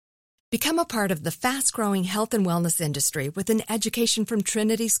Become a part of the fast-growing health and wellness industry with an education from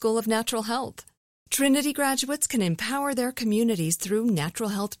Trinity School of Natural Health. Trinity graduates can empower their communities through natural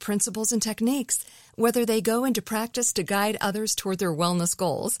health principles and techniques, whether they go into practice to guide others toward their wellness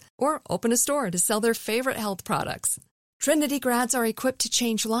goals or open a store to sell their favorite health products. Trinity grads are equipped to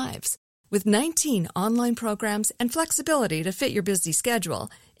change lives. With 19 online programs and flexibility to fit your busy schedule,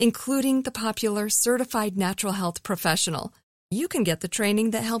 including the popular Certified Natural Health Professional, you can get the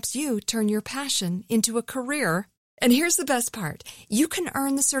training that helps you turn your passion into a career. And here's the best part. You can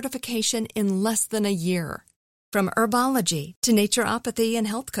earn the certification in less than a year. From herbology to naturopathy and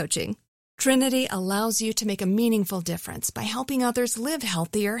health coaching, Trinity allows you to make a meaningful difference by helping others live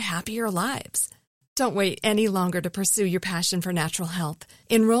healthier, happier lives. Don't wait any longer to pursue your passion for natural health.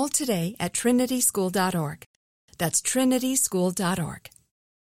 Enroll today at trinityschool.org. That's trinityschool.org.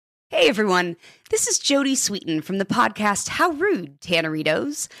 Hey everyone, this is Jody Sweeten from the podcast How Rude,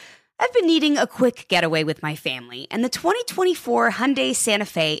 Tanneritos. I've been needing a quick getaway with my family, and the 2024 Hyundai Santa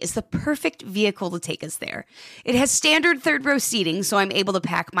Fe is the perfect vehicle to take us there. It has standard third-row seating, so I'm able to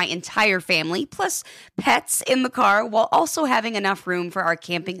pack my entire family, plus pets, in the car, while also having enough room for our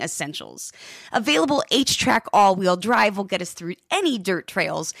camping essentials. Available H-Track all-wheel drive will get us through any dirt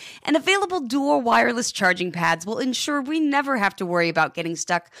trails, and available dual wireless charging pads will ensure we never have to worry about getting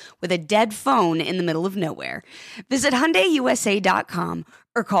stuck with a dead phone in the middle of nowhere. Visit HyundaiUSA.com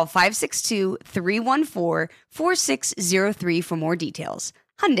or call 562-314-4603 for more details.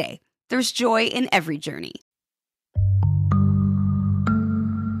 Hyundai, there's joy in every journey.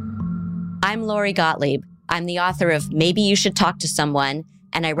 I'm Lori Gottlieb. I'm the author of Maybe You Should Talk to Someone,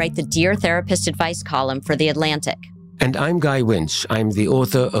 and I write the Dear Therapist advice column for The Atlantic. And I'm Guy Winch. I'm the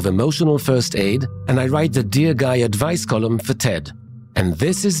author of Emotional First Aid, and I write the Dear Guy advice column for TED. And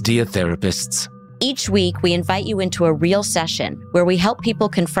this is Dear Therapists. Each week, we invite you into a real session where we help people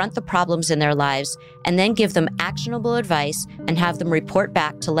confront the problems in their lives and then give them actionable advice and have them report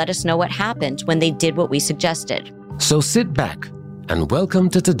back to let us know what happened when they did what we suggested. So sit back and welcome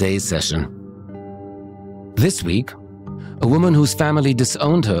to today's session. This week, a woman whose family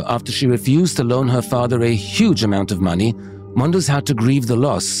disowned her after she refused to loan her father a huge amount of money wonders how to grieve the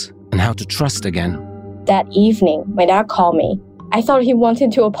loss and how to trust again. That evening, my dad called me. I thought he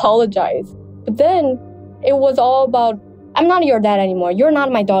wanted to apologize. But then it was all about, I'm not your dad anymore. You're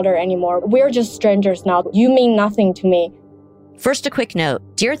not my daughter anymore. We're just strangers now. You mean nothing to me. First, a quick note.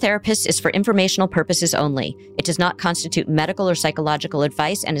 Dear Therapist is for informational purposes only. It does not constitute medical or psychological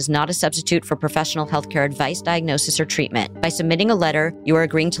advice and is not a substitute for professional healthcare advice, diagnosis, or treatment. By submitting a letter, you are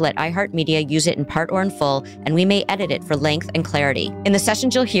agreeing to let iHeartMedia use it in part or in full, and we may edit it for length and clarity. In the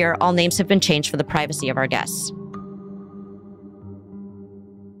sessions you'll hear, all names have been changed for the privacy of our guests.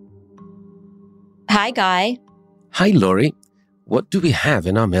 Hi, Guy. Hi, Lori. What do we have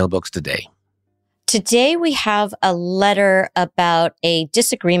in our mailbox today? Today, we have a letter about a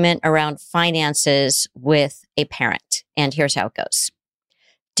disagreement around finances with a parent. And here's how it goes.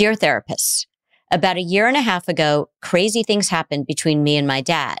 Dear Therapist, about a year and a half ago, crazy things happened between me and my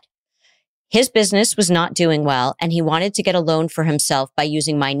dad. His business was not doing well, and he wanted to get a loan for himself by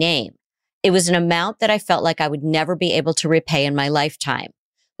using my name. It was an amount that I felt like I would never be able to repay in my lifetime.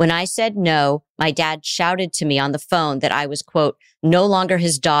 When I said no, my dad shouted to me on the phone that I was, quote, no longer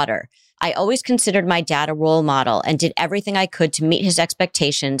his daughter. I always considered my dad a role model and did everything I could to meet his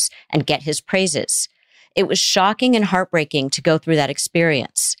expectations and get his praises. It was shocking and heartbreaking to go through that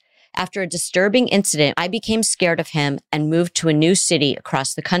experience. After a disturbing incident, I became scared of him and moved to a new city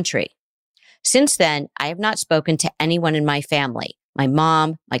across the country. Since then, I have not spoken to anyone in my family, my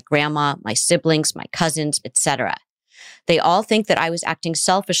mom, my grandma, my siblings, my cousins, etc. They all think that I was acting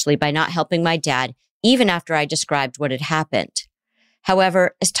selfishly by not helping my dad, even after I described what had happened.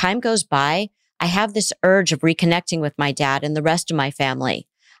 However, as time goes by, I have this urge of reconnecting with my dad and the rest of my family.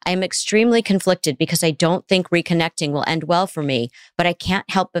 I am extremely conflicted because I don't think reconnecting will end well for me, but I can't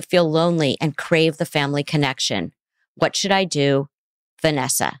help but feel lonely and crave the family connection. What should I do?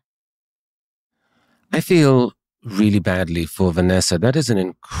 Vanessa. I feel really badly for Vanessa. That is an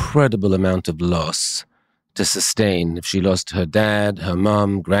incredible amount of loss to sustain. If she lost her dad, her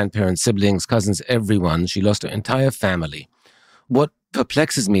mom, grandparents, siblings, cousins, everyone, she lost her entire family. What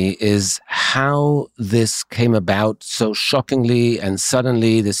perplexes me is how this came about so shockingly and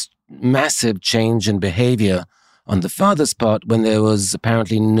suddenly, this massive change in behavior on the father's part when there was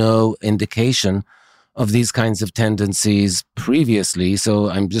apparently no indication of these kinds of tendencies previously. So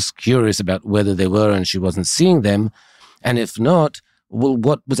I'm just curious about whether they were and she wasn't seeing them. And if not, well,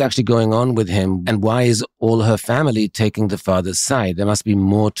 what was actually going on with him and why is all her family taking the father's side? There must be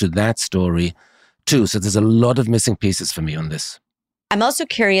more to that story too. So there's a lot of missing pieces for me on this. I'm also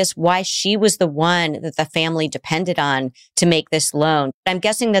curious why she was the one that the family depended on to make this loan. I'm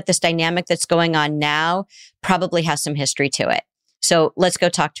guessing that this dynamic that's going on now probably has some history to it. So let's go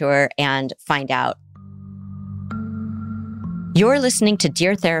talk to her and find out. You're listening to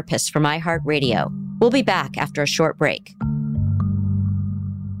Dear Therapist from iHeartRadio. We'll be back after a short break.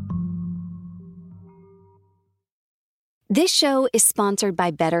 This show is sponsored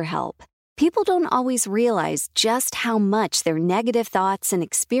by BetterHelp. People don't always realize just how much their negative thoughts and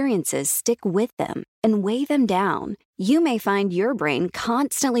experiences stick with them and weigh them down. You may find your brain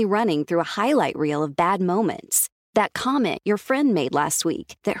constantly running through a highlight reel of bad moments. That comment your friend made last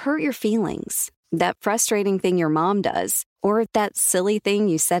week that hurt your feelings. That frustrating thing your mom does. Or that silly thing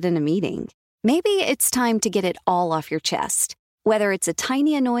you said in a meeting. Maybe it's time to get it all off your chest. Whether it's a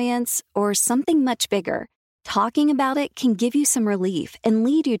tiny annoyance or something much bigger, talking about it can give you some relief and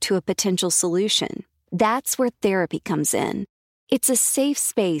lead you to a potential solution. That's where therapy comes in. It's a safe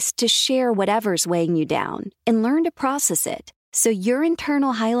space to share whatever's weighing you down and learn to process it so your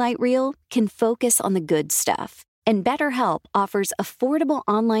internal highlight reel can focus on the good stuff. And BetterHelp offers affordable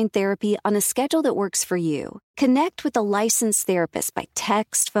online therapy on a schedule that works for you. Connect with a licensed therapist by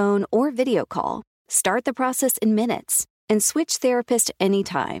text, phone, or video call. Start the process in minutes and switch therapist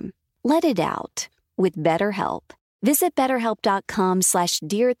anytime. Let it out with BetterHelp. Visit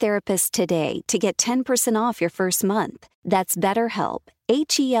BetterHelp.com/DearTherapist today to get 10% off your first month. That's BetterHelp,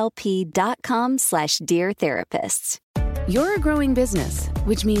 HELP.com/DearTherapists. You're a growing business,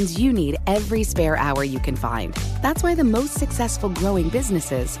 which means you need every spare hour you can find. That's why the most successful growing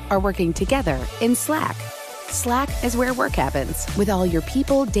businesses are working together in Slack. Slack is where work happens, with all your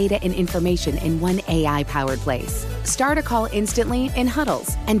people, data, and information in one AI-powered place. Start a call instantly in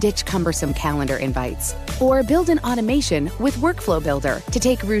huddles and ditch cumbersome calendar invites. Or build an automation with Workflow Builder to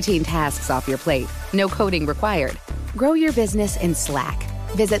take routine tasks off your plate. No coding required. Grow your business in Slack.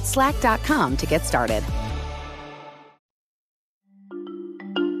 Visit slack.com to get started.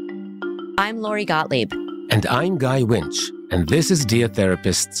 I'm Lori Gottlieb. And I'm Guy Winch, and this is Dear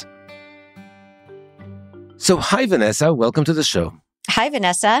Therapists. So, hi, Vanessa. Welcome to the show. Hi,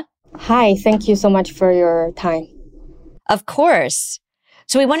 Vanessa. Hi, thank you so much for your time. Of course.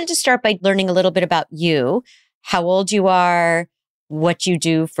 So we wanted to start by learning a little bit about you, how old you are, what you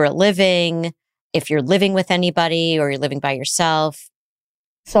do for a living, if you're living with anybody or you're living by yourself.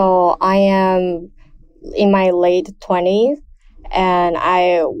 So I am in my late 20s and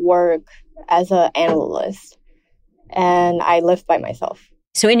I work as an analyst and I live by myself.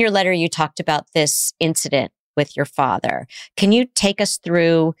 So in your letter, you talked about this incident with your father. Can you take us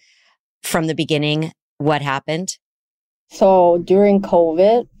through from the beginning what happened? So during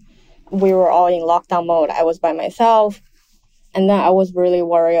COVID, we were all in lockdown mode. I was by myself. And then I was really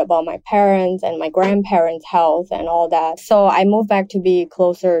worried about my parents and my grandparents' health and all that. So I moved back to be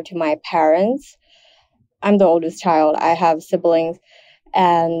closer to my parents. I'm the oldest child. I have siblings.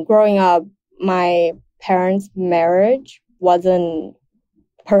 And growing up, my parents' marriage wasn't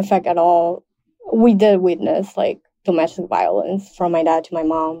perfect at all. We did witness domestic violence from my dad to my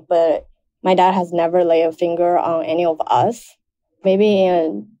mom, but my dad has never laid a finger on any of us. Maybe in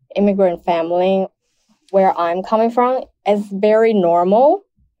an immigrant family where I'm coming from, it's very normal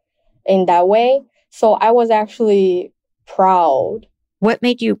in that way. So I was actually proud. What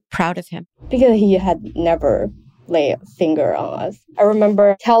made you proud of him? Because he had never laid a finger on us. I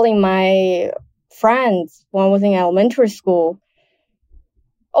remember telling my friends when I was in elementary school,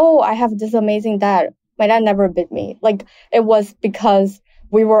 oh, I have this amazing dad. My dad never beat me. It was because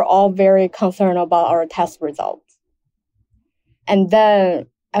we were all very concerned about our test results. And then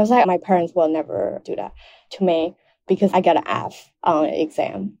I was like, my parents will never do that to me because I got an F on an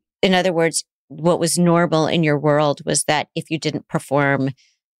exam. In other words, what was normal in your world was that if you didn't perform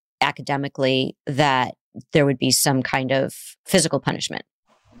academically, that there would be some kind of physical punishment.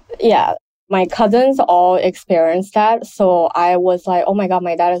 Yeah. My cousins all experienced that. So I was like, oh my God,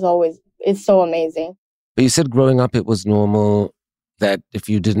 my dad is so amazing. But you said growing up, it was normal that if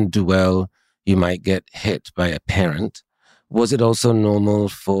you didn't do well, you might get hit by a parent. Was it also normal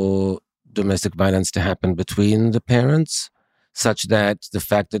for domestic violence to happen between the parents, such that the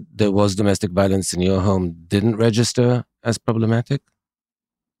fact that there was domestic violence in your home didn't register as problematic?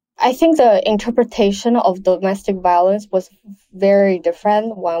 I think the interpretation of domestic violence was very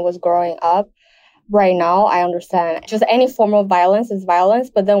different when I was growing up. Right now, I understand just any form of violence is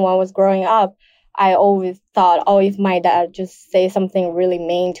violence. But then when I was growing up, I always thought, oh, if my dad just say something really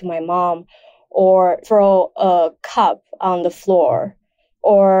mean to my mom or throw a cup on the floor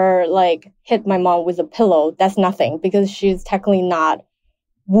or hit my mom with a pillow, that's nothing because she's technically not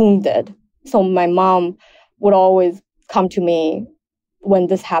wounded. So my mom would always come to me when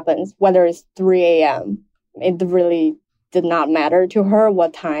this happens, whether it's 3 a.m., it really did not matter to her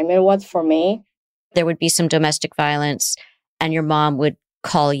what time it was for me. There would be some domestic violence and your mom would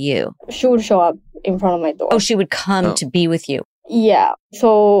call you. She would show up in front of my door. Oh, she would come to be with you. Yeah.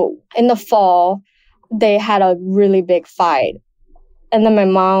 So in the fall, they had a really big fight. And then my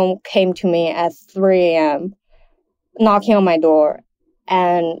mom came to me at 3 a.m., knocking on my door.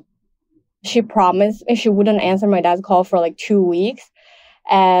 And she promised me she wouldn't answer my dad's call for like 2 weeks.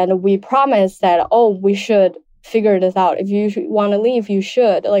 And we promised that, we should figure this out. If you want to leave, you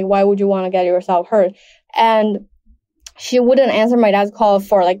should. Like, why would you want to get yourself hurt? And she wouldn't answer my dad's call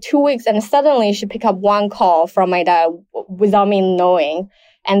for like 2 weeks. And suddenly she picked up one call from my dad without me knowing.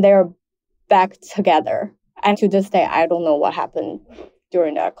 And they're back together. And to this day, I don't know what happened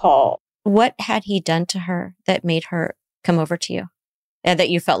during that call. What had he done to her that made her come over to you? And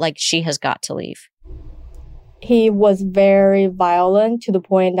that you felt like she has got to leave? He was very violent to the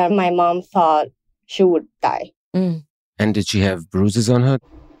point that my mom thought she would die. Mm. And did she have bruises on her?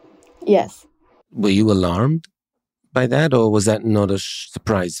 Yes. Were you alarmed by that, or was that not a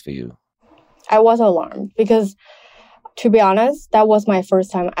surprise for you? I was alarmed because, to be honest, that was my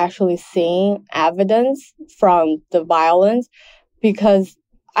first time actually seeing evidence from the violence, because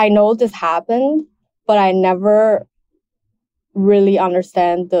I know this happened, but I never really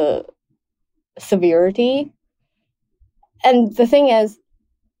understand the severity. And the thing is,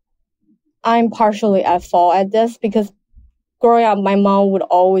 I'm partially at fault at this because growing up, my mom would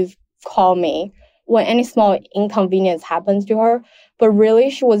always call me when any small inconvenience happens to her. But really,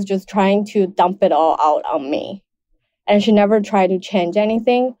 she was just trying to dump it all out on me. And she never tried to change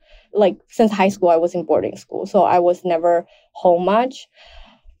anything. Like, since high school, I was in boarding school, so I was never home much.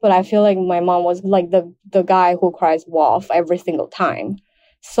 But I feel like my mom was like the guy who cries wolf every single time.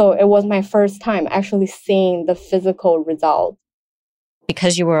 So it was my first time actually seeing the physical result.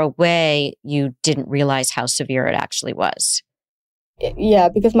 Because you were away, you didn't realize how severe it actually was. Yeah,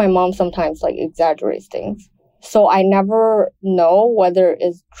 because my mom sometimes like exaggerates things. So I never know whether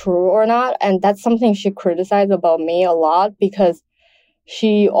it's true or not. And that's something she criticized about me a lot because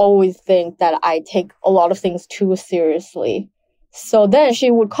she always thinks that I take a lot of things too seriously. So then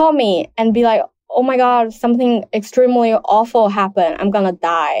she would call me and be like, oh my God, something extremely awful happened. I'm going to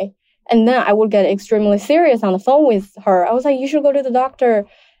die. And then I would get extremely serious on the phone with her. I was like, you should go to the doctor.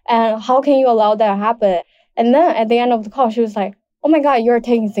 And how can you allow that to happen? And then at the end of the call, she was like, oh my God, you're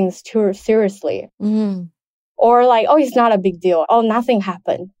taking things too seriously. Mm. Or like, oh, it's not a big deal. Oh, nothing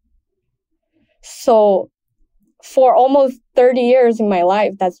happened. So for almost 30 years in my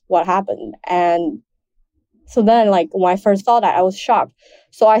life, that's what happened. And so then, like, when I first saw that, I was shocked.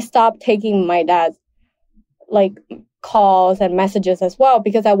 So I stopped taking my dad's, like, calls and messages as well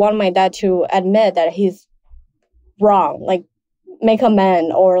because I want my dad to admit that he's wrong, like, make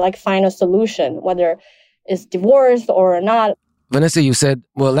amends or, like, find a solution, whether it's divorce or not. Vanessa, you said,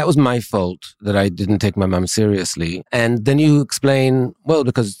 well, that was my fault that I didn't take my mom seriously. And then you explain, well,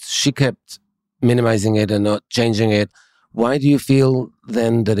 because she kept minimizing it and not changing it. Why do you feel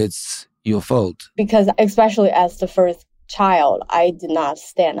then that it's your fault? Because especially as the first child, I did not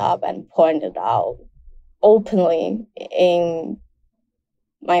stand up and point it out openly in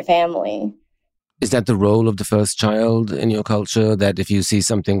my family. Is that the role of the first child in your culture, that if you see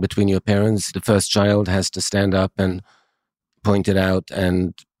something between your parents, the first child has to stand up and point it out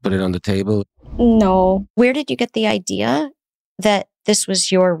and put it on the table? No. Where did you get the idea that this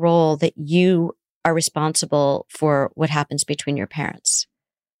was your role, that you are responsible for what happens between your parents?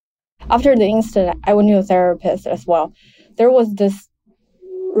 After the incident, I went to a therapist as well. There was this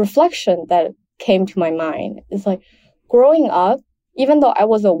reflection that came to my mind. It's like, growing up, even though I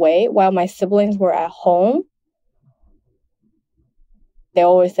was away while my siblings were at home, they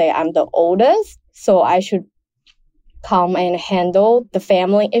always say I'm the oldest, so I should come and handle the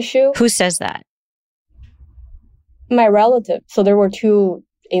family issue. Who says that? My relative. So there were two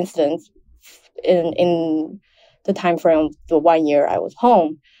incidents in the time frame of the 1 year I was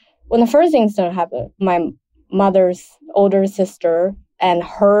home. When the first incident happened, my mother's older sister and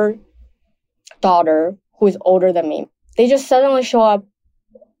her daughter, who is older than me, they just suddenly show up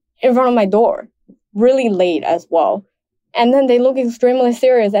in front of my door, really late as well. And then they look extremely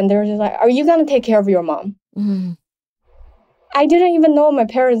serious and they're just like, are you going to take care of your mom? Mm. I didn't even know my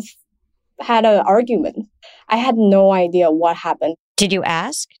parents had an argument. I had no idea what happened. Did you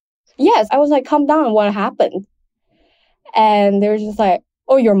ask? Yes. I was like, calm down, what happened? And they were just like,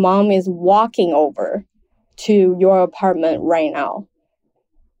 oh, your mom is walking over to your apartment right now.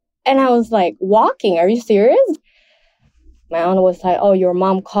 And I was like, walking? Are you serious? My aunt was like, oh, your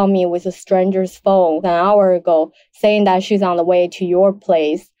mom called me with a stranger's phone an hour ago saying that she's on the way to your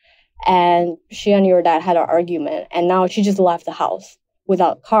place. And she and your dad had an argument. And now she just left the house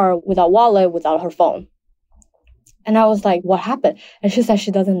without car, without wallet, without her phone. And I was like, what happened? And she said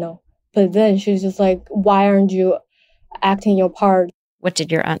she doesn't know. But then she's just like, why aren't you acting your part? What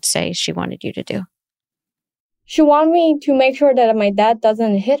did your aunt say she wanted you to do? She wanted me to make sure that my dad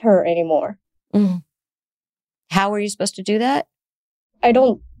doesn't hit her anymore. Mm. How were you supposed to do that? I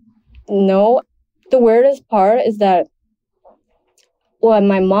don't know. The weirdest part is that when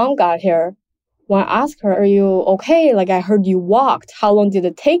my mom got here, when I asked her, are you okay? Like, I heard you walked. How long did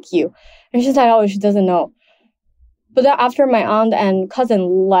it take you? And she said, oh, she doesn't know. But then after my aunt and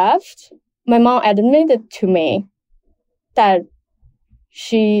cousin left, my mom admitted to me that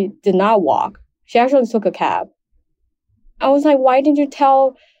she did not walk. She actually took a cab. I was like, why didn't you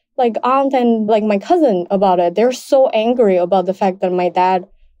tell like aunt and like my cousin about it? They're so angry about the fact that my dad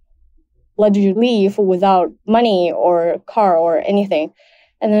let you leave without money or car or anything.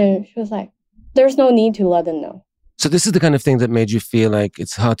 And then she was like, there's no need to let them know. So this is the kind of thing that made you feel like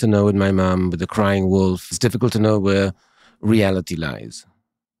it's hard to know with my mom, with the crying wolf. It's difficult to know where reality lies.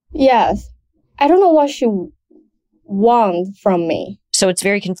 Yes. I don't know what she wants from me. So it's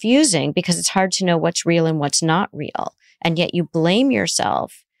very confusing because it's hard to know what's real and what's not real. And yet you blame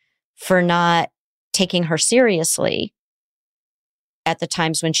yourself for not taking her seriously at the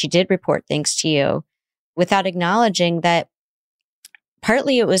times when she did report things to you without acknowledging that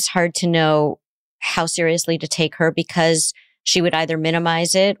partly it was hard to know how seriously to take her because she would either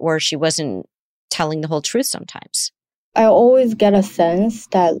minimize it or she wasn't telling the whole truth sometimes. I always get a sense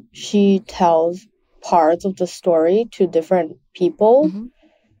that she tells parts of the story to different people. Mm-hmm.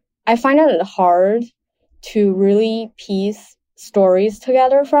 I find it hard to really piece stories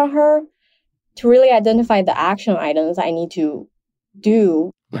together from her, to really identify the action items I need to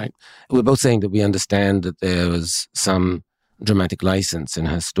do. Right. We're both saying that we understand that there was some dramatic license in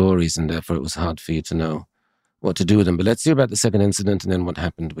her stories and therefore it was hard for you to know what to do with them. But let's hear about the second incident and then what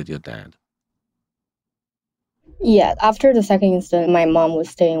happened with your dad. Yeah, after the second incident, my mom was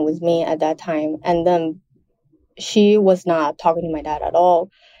staying with me at that time. And then she was not talking to my dad at all.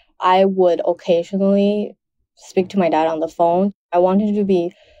 I would occasionally speak to my dad on the phone. I wanted to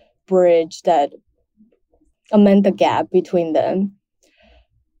be bridge that amend the gap between them.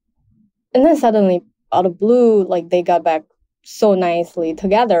 And then suddenly, out of blue, like they got back so nicely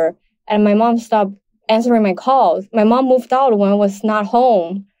together. And my mom stopped answering my calls. My mom moved out when I was not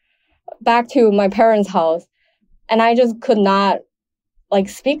home, back to my parents' house. And I just could not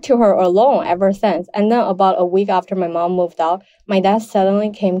speak to her alone ever since. And then about a week after my mom moved out, my dad suddenly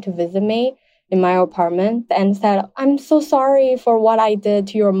came to visit me in my apartment and said, I'm so sorry for what I did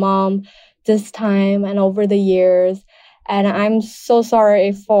to your mom this time and over the years. And I'm so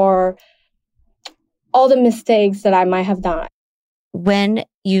sorry for all the mistakes that I might have done. When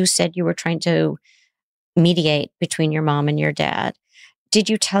you said you were trying to mediate between your mom and your dad, did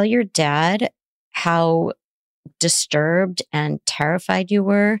you tell your dad how disturbed and terrified you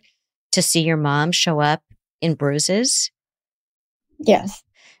were to see your mom show up in bruises? Yes.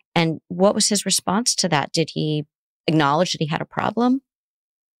 And what was his response to that? Did he acknowledge that he had a problem?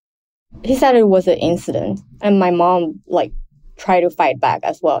 He said it was an incident. And my mom tried to fight back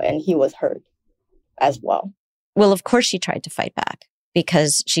as well. And he was hurt as well. Well, of course she tried to fight back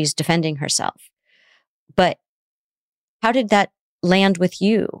because she's defending herself. But how did that land with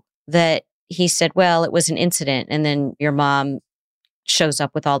you? That he said, well, it was an incident, and then your mom shows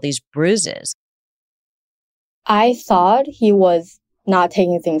up with all these bruises. I thought he was not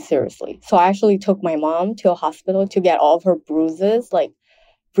taking things seriously. So I actually took my mom to a hospital to get all of her bruises,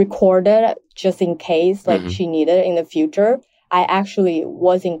 recorded just in case, she needed in the future. I actually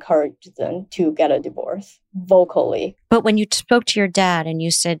was encouraged them to get a divorce vocally. But when you spoke to your dad and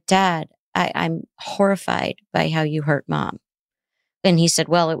you said, Dad, I'm horrified by how you hurt Mom. And he said,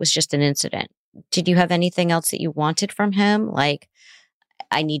 well, it was just an incident. Did you have anything else that you wanted from him? Like,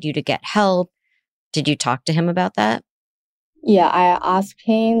 I need you to get help. Did you talk to him about that? Yeah, I asked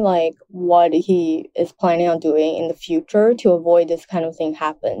him what he is planning on doing in the future to avoid this kind of thing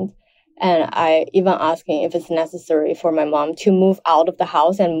happen. And I even asked him if it's necessary for my mom to move out of the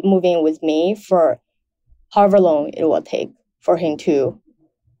house and move in with me for however long it will take for him to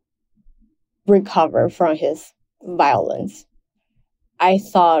recover from his violence. I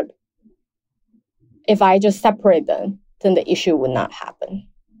thought if I just separate them, then the issue would not happen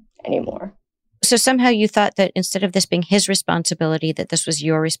anymore. So somehow you thought that instead of this being his responsibility, that this was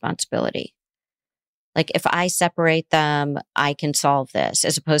your responsibility. If I separate them, I can solve this,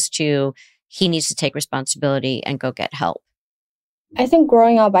 as opposed to he needs to take responsibility and go get help. I think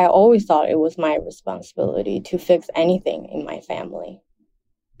growing up, I always thought it was my responsibility to fix anything in my family.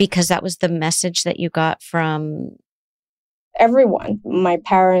 Because that was the message that you got from everyone, my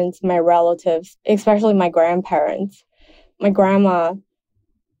parents, my relatives, especially my grandparents. My grandma,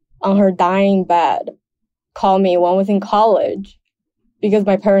 on her dying bed, called me when I was in college because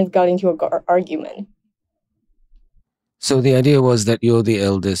my parents got into an argument. So the idea was that you're the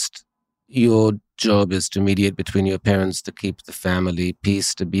eldest. Your job is to mediate between your parents, to keep the family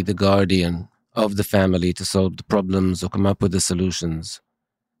peace, to be the guardian of the family, to solve the problems or come up with the solutions.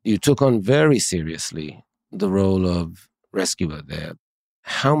 You took on very seriously the role of rescuer there.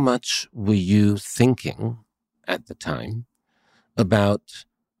 How much were you thinking at the time about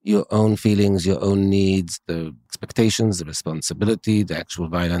your own feelings, your own needs, the expectations, the responsibility, the actual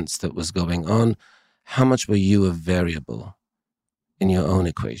violence that was going on? How much were you a variable in your own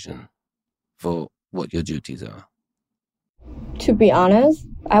equation for what your duties are? To be honest,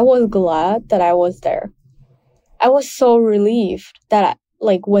 I was glad that I was there. I was so relieved that,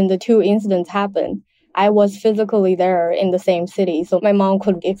 when the two incidents happened, I was physically there in the same city, so my mom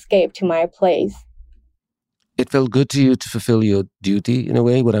could escape to my place. It felt good to you to fulfill your duty in a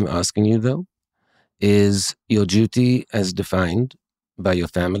way. What I'm asking you, though, is your duty as defined by your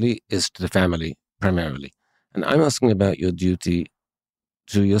family is to the family primarily. And I'm asking about your duty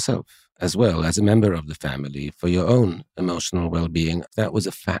to yourself as well, as a member of the family, for your own emotional well-being. That was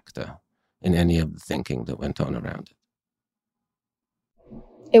a factor in any of the thinking that went on around it.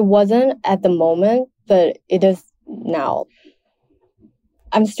 It wasn't at the moment, but it is now.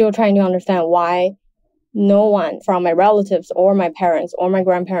 I'm still trying to understand why no one from my relatives or my parents or my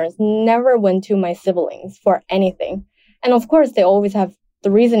grandparents never went to my siblings for anything. And of course, they always have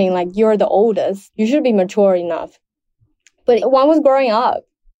the reasoning like, you're the oldest, you should be mature enough. But one was growing up,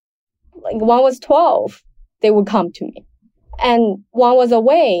 one was 12, they would come to me. And one was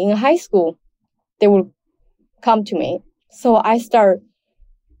away in high school, they would come to me. So I start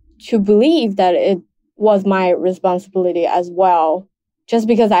to believe that it was my responsibility as well, just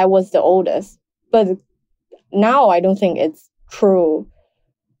because I was the oldest. But now I don't think it's true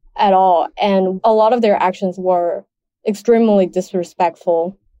at all. And a lot of their actions were extremely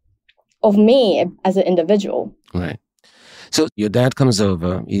disrespectful of me as an individual. Right. So your dad comes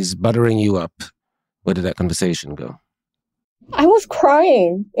over, he's buttering you up. Where did that conversation go? I was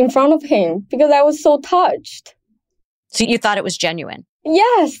crying in front of him because I was so touched. So you thought it was genuine?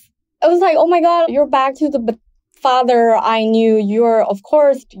 Yes. I was like, oh my God, you're back to the father I knew. Of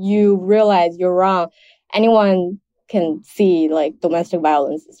course, you realize you're wrong. Anyone can see domestic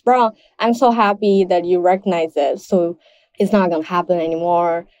violence is wrong. I'm so happy that you recognize it. So it's not going to happen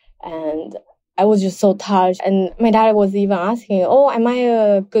anymore. And I was just so touched. And my dad was even asking, oh, am I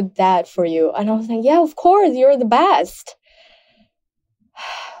a good dad for you? And I was like, yeah, of course, you're the best.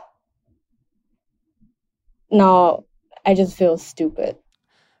 Now, I just feel stupid.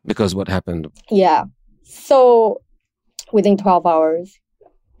 Because what happened? Yeah. So within 12 hours,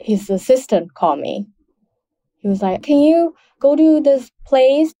 his assistant called me. He was like, can you go to this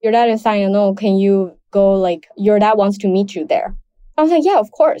place? Your dad is saying no. Can you go, your dad wants to meet you there? I was like, yeah,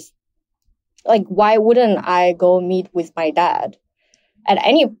 of course. Why wouldn't I go meet with my dad at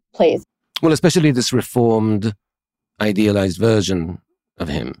any place? Well, especially this reformed, idealized version of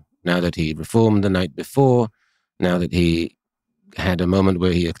him. Now that he reformed the night before, now that he had a moment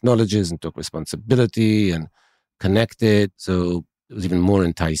where he acknowledges and took responsibility and connected. So it was even more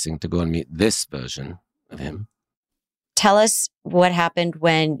enticing to go and meet this version of him. Tell us what happened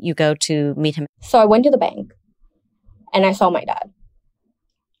when you go to meet him. So I went to the bank and I saw my dad.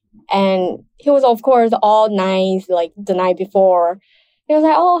 And he was, of course, all nice, the night before. He was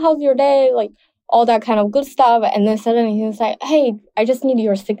like, oh, how's your day? All that kind of good stuff. And then suddenly he was like, hey, I just need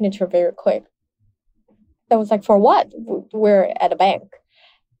your signature very quick. I was like, for what? We're at a bank.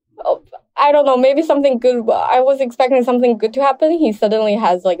 Oh, I don't know, maybe something good. I was expecting something good to happen. He suddenly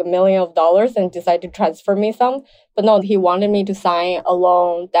has $1 million and decided to transfer me some. But no, he wanted me to sign a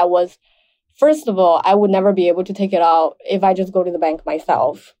loan that was, first of all, I would never be able to take it out if I just go to the bank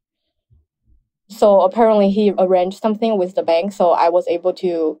myself. So apparently he arranged something with the bank, so I was able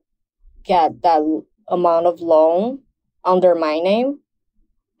to get that amount of loan under my name.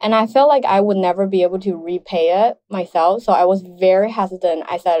 And I felt like I would never be able to repay it myself. So I was very hesitant.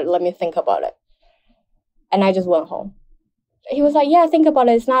 I said, let me think about it. And I just went home. He was like, yeah, think about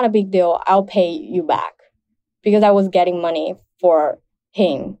it. It's not a big deal. I'll pay you back. Because I was getting money for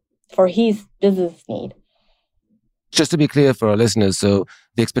him, for his business need. Just to be clear for our listeners, so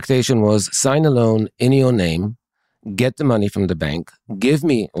the expectation was sign a loan in your name, get the money from the bank, give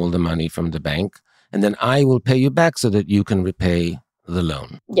me all the money from the bank, and then I will pay you back so that you can repay the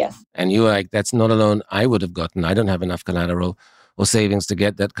loan. Yes. And you were like, that's not a loan I would have gotten. I don't have enough collateral or savings to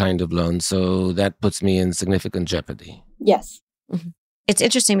get that kind of loan. So that puts me in significant jeopardy. Yes. Mm-hmm. It's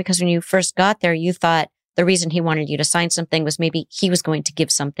interesting because when you first got there, you thought the reason he wanted you to sign something was maybe he was going to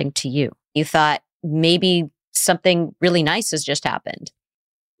give something to you. You thought maybe something really nice has just happened.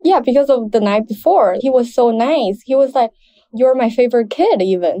 Yeah, because of the night before. He was so nice. He was like, you're my favorite kid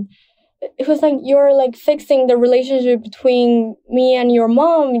even. It was like, you're like fixing the relationship between me and your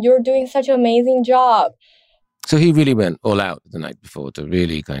mom. You're doing such an amazing job. So he really went all out the night before to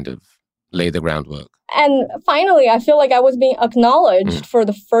really kind of lay the groundwork. And finally, I feel like I was being acknowledged for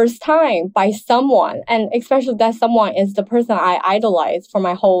the first time by someone. And especially that someone is the person I idolized for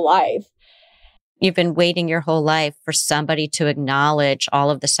my whole life. You've been waiting your whole life for somebody to acknowledge all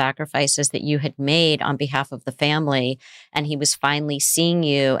of the sacrifices that you had made on behalf of the family. And he was finally seeing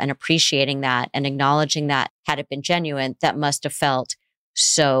you and appreciating that and acknowledging that. Had it been genuine, that must have felt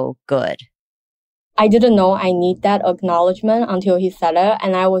so good. I didn't know I need that acknowledgement until he said it.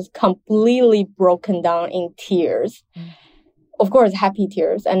 And I was completely broken down in tears. Of course, happy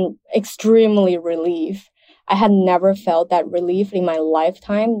tears and extremely relief. I had never felt that relief in my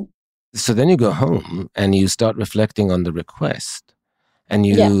lifetime. So then you go home and you start reflecting on the request. And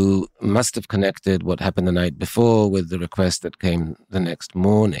you must have connected what happened the night before with the request that came the next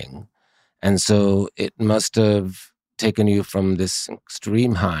morning. And so it must have taken you from this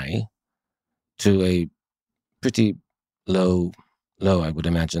extreme high to a pretty low, I would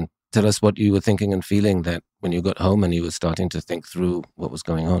imagine. Tell us what you were thinking and feeling that when you got home and you were starting to think through what was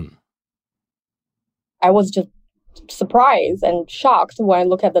going on. I was just surprised and shocked when I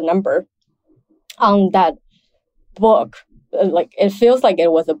look at the number on that book. Like, it feels like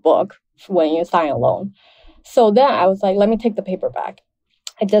it was a book when you sign a loan. So then I was like, let me take the paper back.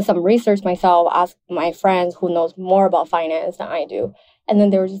 I did some research myself, asked my friends who knows more about finance than I do. And then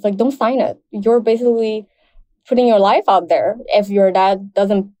they were just like, don't sign it. You're basically putting your life out there. If your dad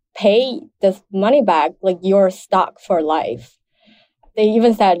doesn't pay this money back, like, you're stuck for life. They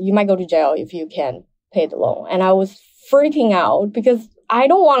even said you might go to jail if you can't pay the loan. And I was freaking out because I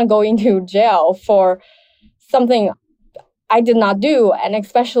don't want to go into jail for something I did not do. And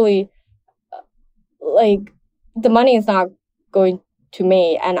especially, like, the money is not going to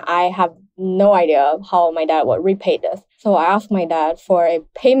me. And I have no idea how my dad would repay this. So I asked my dad for a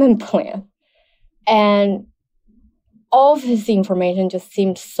payment plan. And all of his information just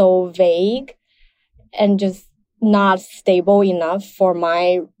seemed so vague and just not stable enough for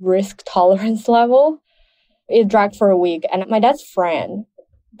my risk tolerance level. It dragged for a week. And my dad's friend,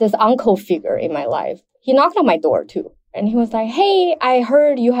 this uncle figure in my life, he knocked on my door too. And he was like, hey, I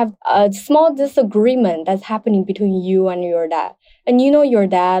heard you have a small disagreement that's happening between you and your dad. And you know your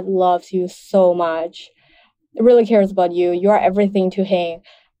dad loves you so much, really cares about you. You are everything to him.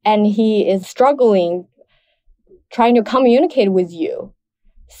 And he is struggling, trying to communicate with you.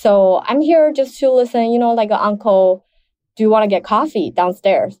 So I'm here just to listen, like an uncle, do you want to get coffee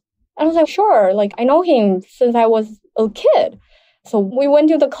downstairs? And I was like, sure. Like, I know him since I was a kid. So we went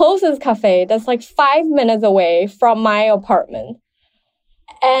to the closest cafe that's like 5 minutes away from my apartment.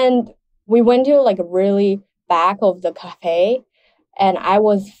 And we went to like a really back of the cafe. And I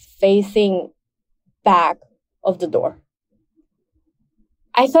was facing back of the door.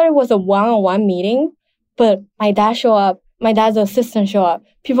 I thought it was a one-on-one meeting, but my dad showed up, my dad's assistant showed up,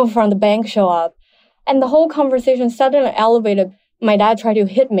 people from the bank show up. And the whole conversation suddenly elevated. My dad tried to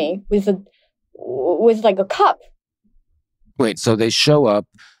hit me with like a cup. Wait, so they show up,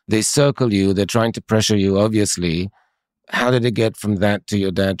 they circle you, they're trying to pressure you, obviously. How did it get from that to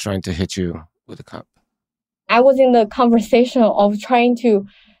your dad trying to hit you with a cup? I was in the conversation of trying to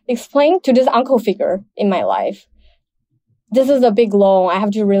explain to this uncle figure in my life, this is a big loan. I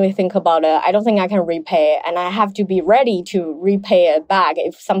have to really think about it. I don't think I can repay it. And I have to be ready to repay it back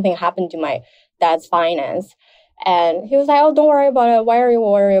if something happened to my dad's finance. And he was like, oh, don't worry about it. Why are you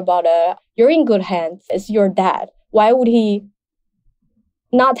worried about it? You're in good hands. It's your dad. Why would he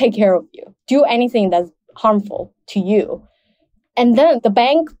not take care of you? Do anything that's harmful to you? And then the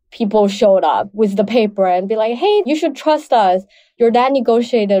bank people showed up with the paper and be like, hey, you should trust us. Your dad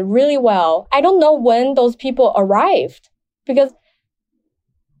negotiated really well. I don't know when those people arrived because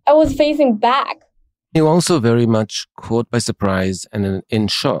I was facing back. You're also very much caught by surprise and in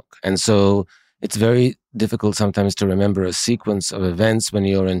shock. And so it's very difficult sometimes to remember a sequence of events when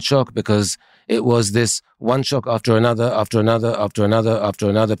you're in shock because it was this one shock after another, after another, after another, after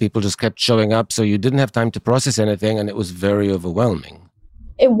another. People just kept showing up. So you didn't have time to process anything and it was very overwhelming.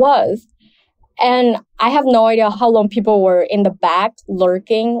 It was. And I have no idea how long people were in the back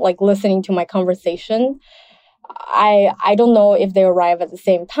lurking, like listening to my conversation. I don't know if they arrived at the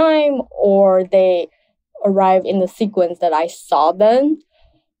same time or they arrived in the sequence that I saw them.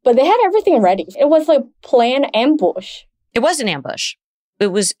 But they had everything ready. It was like planned ambush. It was an ambush. It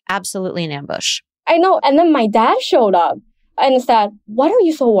was absolutely an ambush. I know. And then my dad showed up and said, "Why are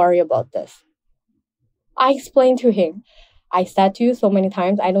you so worried about this?" I explained to him, "I said to you so many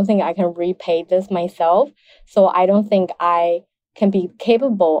times, I don't think I can repay this myself. So I don't think I can be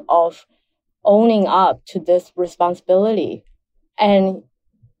capable of owning up to this responsibility." And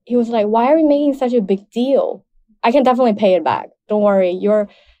he was like, "Why are you making such a big deal? I can definitely pay it back. Don't worry. You're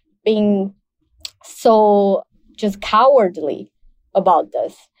being so just cowardly about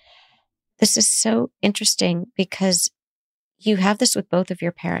this." This is so interesting because you have this with both of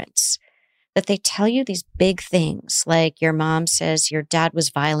your parents, that they tell you these big things, like your mom says, your dad was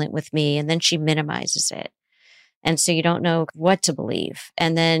violent with me, and then she minimizes it. And so you don't know what to believe.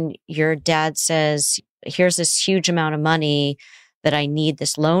 And then your dad says, here's this huge amount of money that I need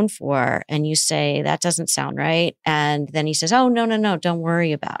this loan for. And you say, that doesn't sound right. And then he says, oh, no, don't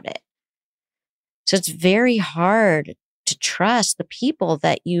worry about it. So it's very hard to trust the people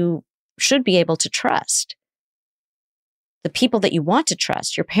that you should be able to trust. The people that you want to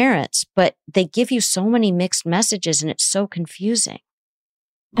trust, your parents, but they give you so many mixed messages and it's so confusing.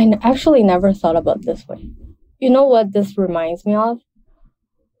 I actually never thought about this way. You know what this reminds me of?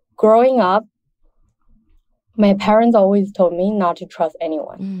 Growing up, my parents always told me not to trust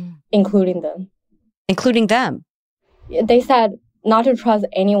anyone, including them. Including them? They said not to trust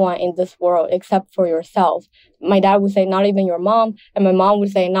anyone in this world except for yourself. My dad would say, not even your mom. And my mom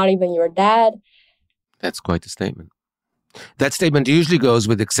would say, not even your dad. That's quite a statement. That statement usually goes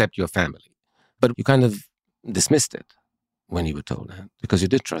with "except your family." But you kind of dismissed it when you were told that because you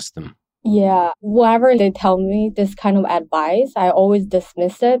did trust them. Yeah. Whenever they tell me this kind of advice, I always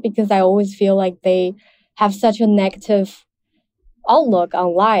dismiss it because I always feel like they have such a negative outlook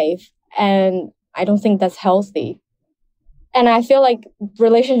on life. And I don't think that's healthy. And I feel like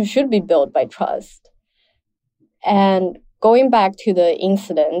relationships should be built by trust. And going back to the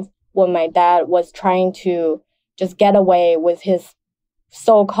incident when my dad was trying to just get away with his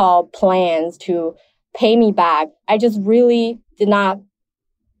so-called plans to pay me back, I just really did not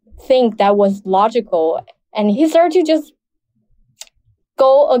think that was logical. And he started to just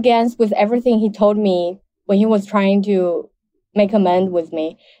go against with everything he told me when he was trying to make amends with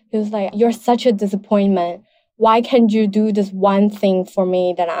me. He was like, "You're such a disappointment. Why can't you do this one thing for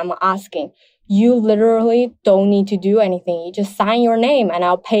me that I'm asking? You literally don't need to do anything. You just sign your name and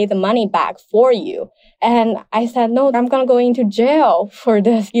I'll pay the money back for you." And I said, "No, I'm going to go into jail for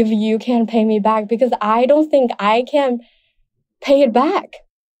this if you can't pay me back because I don't think I can pay it back."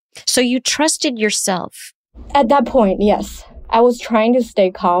 So you trusted yourself? At that point, yes. I was trying to stay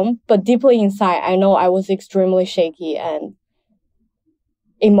calm, but deeply inside, I know I was extremely shaky and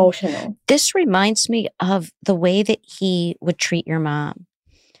emotional. This reminds me of the way that he would treat your mom.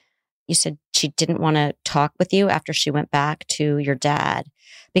 You said she didn't want to talk with you after she went back to your dad,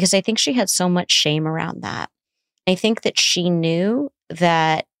 because I think she had so much shame around that. I think that she knew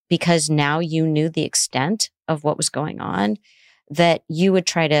that because now you knew the extent of what was going on, that you would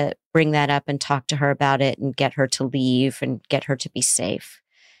try to bring that up and talk to her about it and get her to leave and get her to be safe.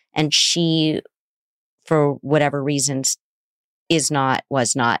 And she, for whatever reasons,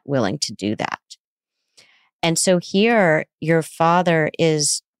 was not willing to do that. And so here, your father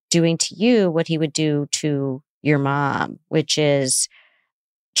is doing to you what he would do to your mom, which is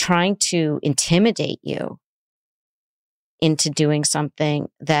trying to intimidate you into doing something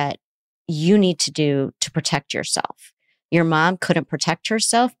that you need to do to protect yourself. Your mom couldn't protect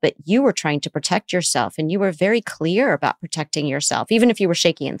herself, but you were trying to protect yourself, and you were very clear about protecting yourself, even if you were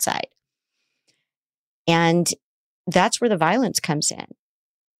shaky inside. And that's where the violence comes in,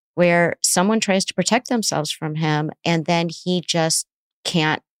 where someone tries to protect themselves from him, and then he just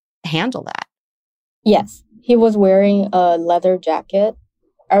can't handle that. Yes, he was wearing a leather jacket.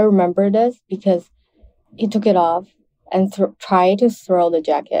 I remember this because he took it off and tried to throw the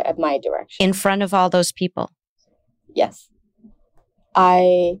jacket at my direction. In front of all those people? Yes.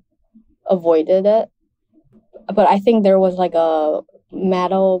 I avoided it. But I think there was like a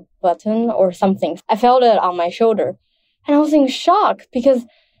metal button or something. I felt it on my shoulder. And I was in shock because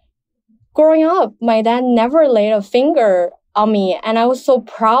growing up, my dad never laid a finger on me. And I was so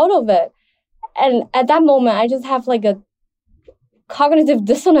proud of it. And at that moment, I just have like a cognitive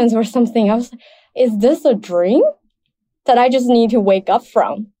dissonance or something. I was like, is this a dream that I just need to wake up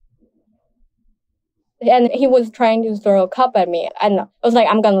from? And he was trying to throw a cup at me. And I was like,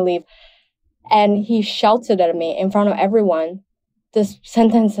 I'm going to leave. And he shouted at me in front of everyone. This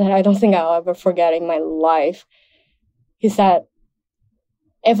sentence that I don't think I'll ever forget in my life. He said,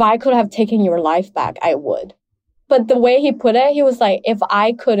 if I could have taken your life back, I would. But the way he put it, he was like, if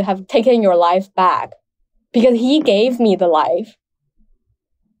I could have taken your life back, because he gave me the life,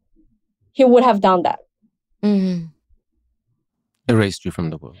 he would have done that. Mm-hmm. Erased you from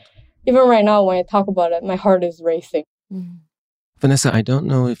the world. Even right now, when I talk about it, my heart is racing. Mm-hmm. Vanessa, I don't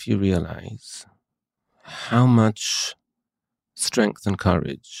know if you realize how much strength and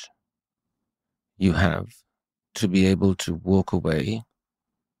courage you have to be able to walk away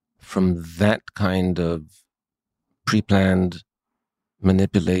from that kind of pre-planned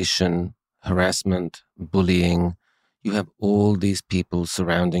manipulation, harassment, bullying. You have all these people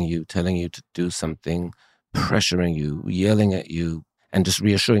surrounding you, telling you to do something, pressuring you, yelling at you, and just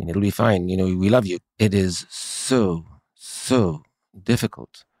reassuring, it'll be fine, we love you. It is so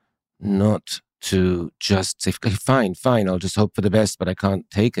difficult not to just say, fine, I'll just hope for the best, but I can't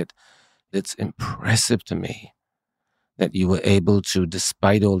take it. It's impressive to me that you were able to,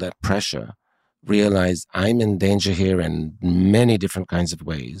 despite all that pressure, realize I'm in danger here in many different kinds of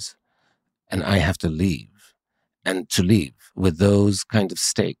ways, and I have to leave. And to leave with those kind of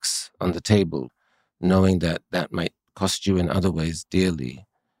stakes on the table, knowing that that might cost you in other ways dearly,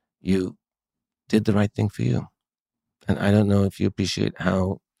 you did the right thing for you. And I don't know if you appreciate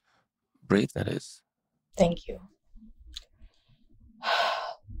how brave that is. Thank you.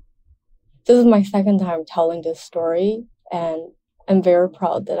 This is my second time telling this story, and I'm very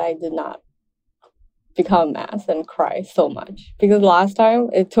proud that I did not become a mess and cry so much. Because last time,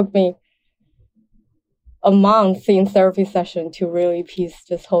 it took me a month in therapy session to really piece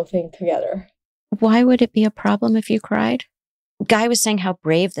this whole thing together. Why would it be a problem if you cried? Guy was saying how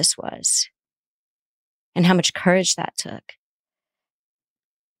brave this was and how much courage that took.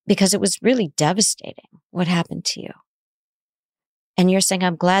 Because it was really devastating what happened to you. And you're saying,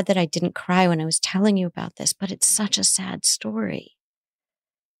 I'm glad that I didn't cry when I was telling you about this, but it's such a sad story.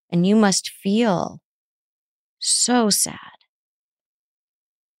 And you must feel so sad.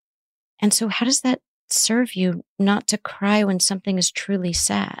 And so how does that serve you not to cry when something is truly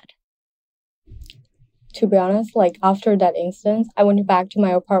sad? To be honest, after that instance, I went back to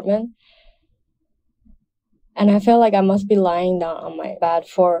my apartment and I felt like I must be lying down on my bed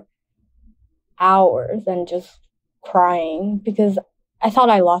for hours and just crying because I thought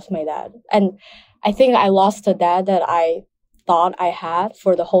I lost my dad. And I think I lost the dad that I thought I had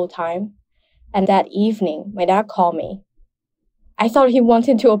for the whole time. And that evening, my dad called me. I thought he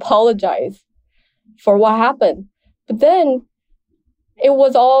wanted to apologize for what happened. But then it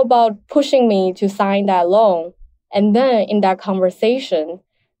was all about pushing me to sign that loan. And then in that conversation,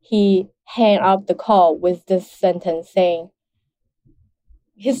 he hung up the call with this sentence saying,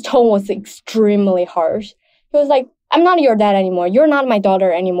 his tone was extremely harsh. He was like, I'm not your dad anymore. You're not my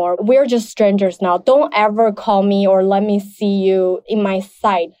daughter anymore. We're just strangers now. Don't ever call me or let me see you in my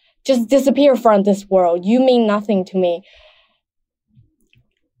sight. Just disappear from this world. You mean nothing to me.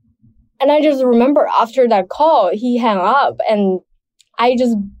 And I just remember after that call, he hung up and I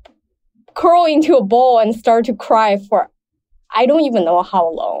just curled into a ball and started to cry for I don't even know how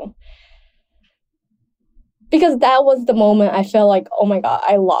long. Because that was the moment I felt like, oh my God,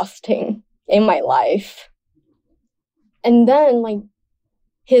 I lost him in my life. And then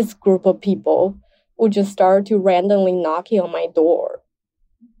his group of people would just start to randomly knocking on my door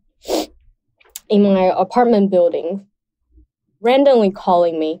in my apartment building, randomly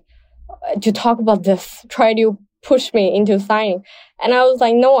calling me to talk about this, try to push me into signing. And I was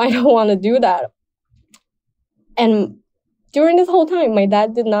like, no, I don't want to do that. And during this whole time, my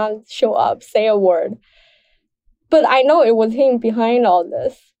dad did not show up, say a word. But I know it was him behind all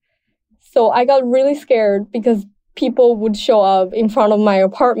this. So I got really scared because people would show up in front of my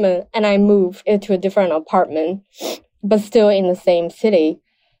apartment and I moved into a different apartment, but still in the same city.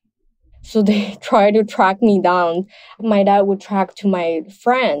 So they tried to track me down. My dad would track to my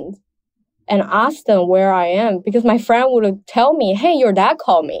friend and ask them where I am because my friend would tell me, hey, your dad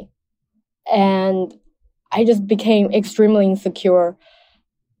called me. And I just became extremely insecure.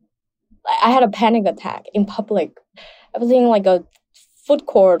 I had a panic attack in public. I was in a food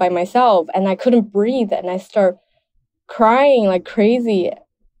court by myself and I couldn't breathe and I started crying like crazy.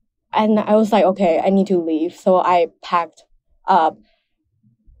 And I was like, okay, I need to leave. So I packed up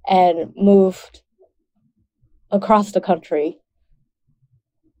and moved across the country.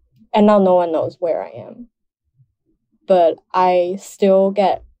 And now no one knows where I am. But I still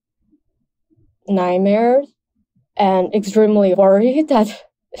get nightmares and extremely worried that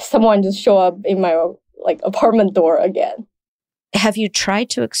someone just show up in my apartment door again. Have you tried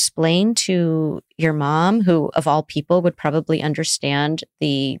to explain to your mom, who of all people would probably understand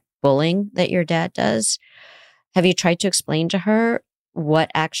the bullying that your dad does? Have you tried to explain to her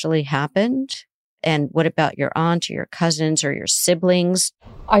what actually happened? And what about your aunt or your cousins or your siblings?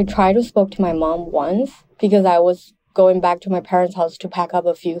 I tried to spoke to my mom once because I was going back to my parents' house to pack up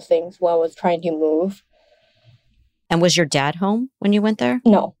a few things while I was trying to move. And was your dad home when you went there?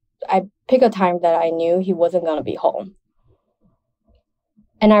 No, I picked a time that I knew he wasn't going to be home.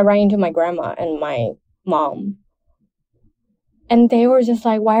 And I ran into my grandma and my mom. And they were just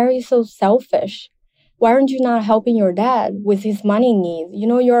like, why are you so selfish? Why aren't you not helping your dad with his money needs? You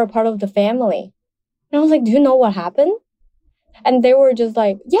know, you're a part of the family. And I was like, do you know what happened? And they were just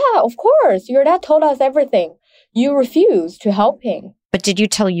like, yeah, of course. Your dad told us everything. You refused to help him. But did you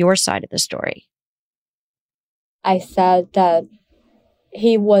tell your side of the story? I said that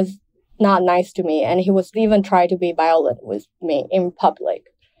he was not nice to me and he was even trying to be violent with me in public.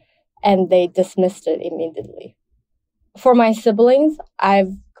 And they dismissed it immediately. For my siblings,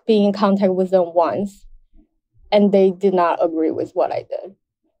 I've been in contact with them once and they did not agree with what I did.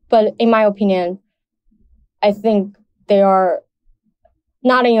 But in my opinion, I think they are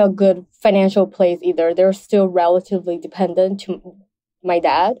not in a good financial place either. They're still relatively dependent to my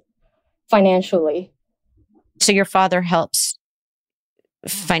dad financially. So your father helps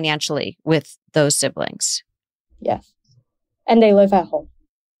financially with those siblings? Yes. And they live at home.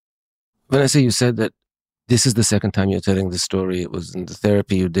 Vanessa, you said that this is the second time you're telling this story. It was in the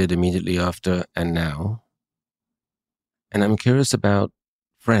therapy you did immediately after and now. And I'm curious about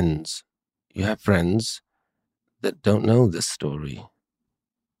friends. You have friends that don't know this story.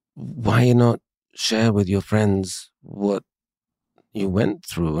 Why not share with your friends what you went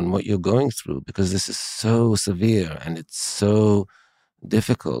through and what you're going through? Because this is so severe and it's so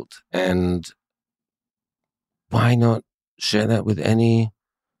difficult. And why not share that with any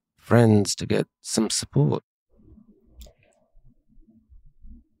friends to get some support?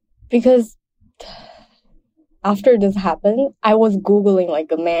 Because after this happened, I was Googling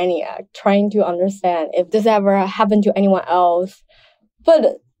like a maniac, trying to understand if this ever happened to anyone else.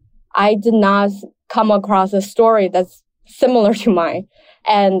 But I did not come across a story that's similar to mine.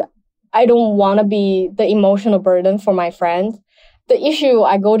 And I don't want to be the emotional burden for my friends. The issue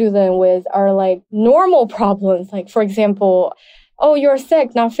I go to them with are like normal problems. Like, for example, oh, you're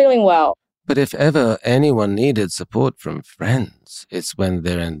sick, not feeling well. But if ever anyone needed support from friends, it's when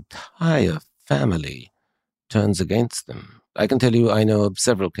their entire family turns against them. I can tell you, I know of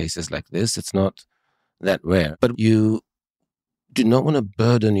several cases like this. It's not that rare. But you do not want to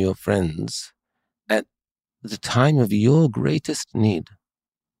burden your friends at the time of your greatest need.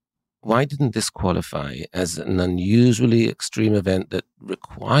 Why didn't this qualify as an unusually extreme event that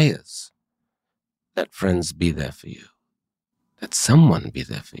requires that friends be there for you, that someone be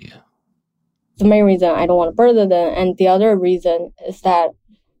there for you? The main reason I don't want to burden them, and the other reason is that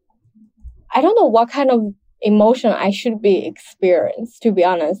I don't know what kind of emotion I should be experienced, to be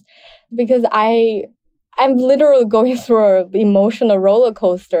honest, because I'm literally going through an emotional roller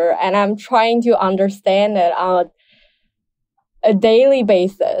coaster and I'm trying to understand it on a daily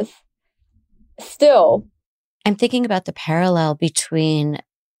basis. Still, I'm thinking about the parallel between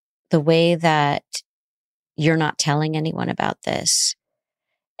the way that you're not telling anyone about this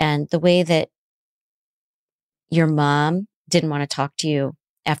and the way that your mom didn't want to talk to you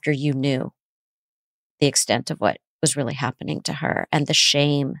after you knew the extent of what was really happening to her and the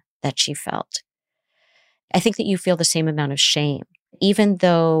shame that she felt. I think that you feel the same amount of shame, even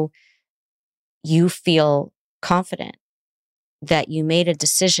though you feel confident that you made a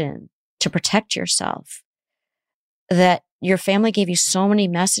decision to protect yourself, that your family gave you so many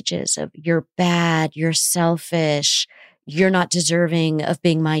messages of you're bad, you're selfish, you're not deserving of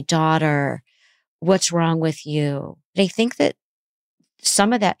being my daughter, what's wrong with you? I think that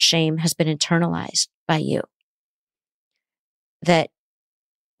some of that shame has been internalized by you, that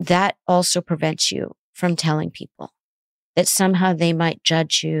also prevents you from telling people, that somehow they might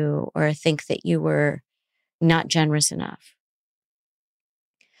judge you or think that you were not generous enough.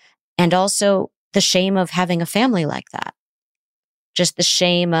 And also the shame of having a family like that. Just the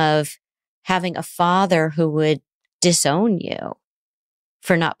shame of having a father who would disown you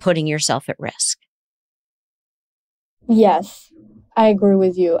for not putting yourself at risk. Yes, I agree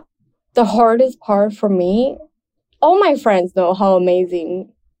with you. The hardest part for me, all my friends know how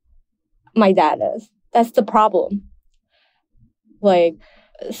amazing my dad is. That's the problem. Like,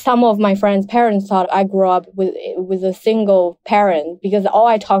 some of my friends' parents thought I grew up with a single parent because all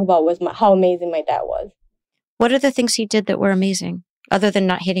I talked about was how amazing my dad was. What are the things he did that were amazing, other than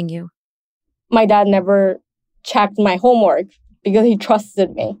not hitting you? My dad never checked my homework. because he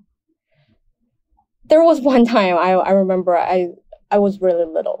trusted me. There was one time I remember I was really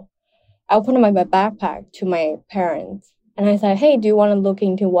little. I opened my backpack to my parents and I said, hey, do you want to look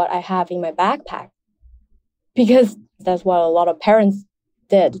into what I have in my backpack? Because that's what a lot of parents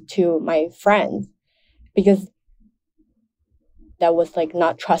did to my friends, because that was like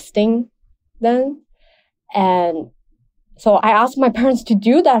not trusting them. And so I asked my parents to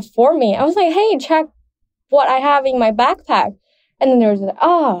do that for me. I was like, hey, check what I have in my backpack. And then there was like,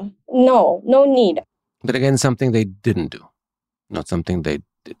 no need. But again, something they didn't do, not something they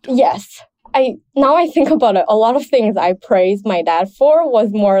did do. Yes. Now I think about it, a lot of things I praised my dad for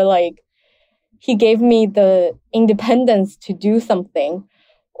was more like he gave me the independence to do something,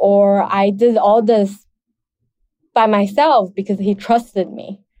 or I did all this by myself because he trusted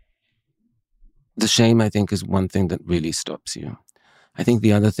me. The shame, I think, is one thing that really stops you. I think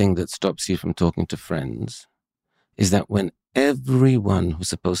the other thing that stops you from talking to friends is that when everyone who's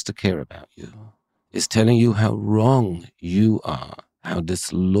supposed to care about you is telling you how wrong you are, how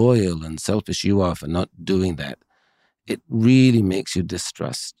disloyal and selfish you are for not doing that, it really makes you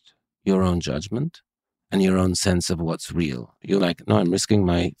distrust your own judgment and your own sense of what's real. You're like, no, I'm risking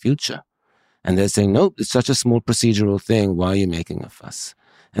my future. And they're saying, nope, it's such a small procedural thing. Why are you making a fuss?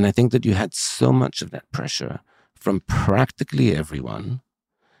 And I think that you had so much of that pressure from practically everyone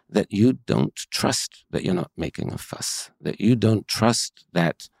that you don't trust that you're not making a fuss, that you don't trust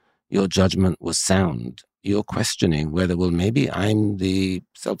that your judgment was sound. You're questioning whether, well, maybe I'm the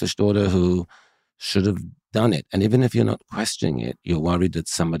selfish daughter who should have done it. And even if you're not questioning it, you're worried that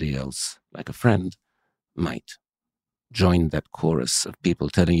somebody else, like a friend, might join that chorus of people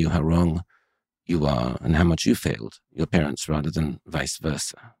telling you how wrong you are and how much you failed your parents rather than vice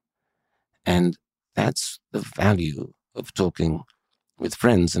versa. And that's the value of talking with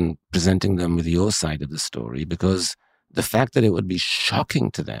friends and presenting them with your side of the story, because the fact that it would be shocking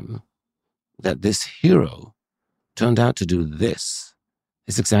to them that this hero turned out to do this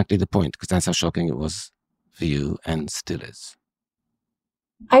is exactly the point, because that's how shocking it was for you and still is.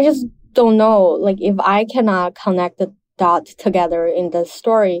 I just don't know, like, if I cannot connect the dots together in the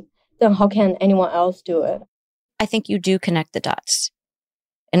story, then how can anyone else do it? I think you do connect the dots.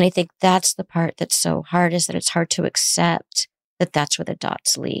 And I think that's the part that's so hard, is that it's hard to accept that that's where the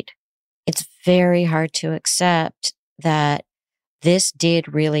dots lead. It's very hard to accept that this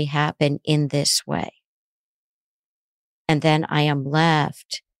did really happen in this way. And then I am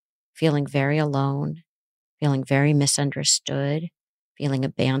left feeling very alone, feeling very misunderstood, feeling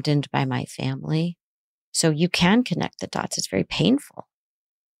abandoned by my family. So you can connect the dots. It's very painful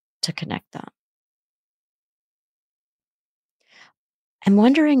to connect them. I'm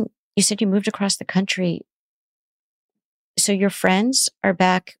wondering, you said you moved across the country. So your friends are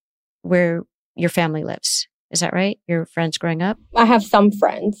back where your family lives. Is that right? Your friends growing up? I have some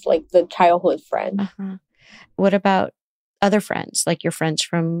friends, like the childhood friends. Uh-huh. What about other friends, like your friends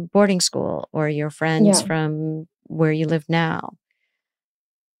from boarding school or your friends from where you live now?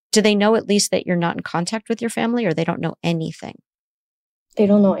 Do they know at least that you're not in contact with your family, or they don't know anything? They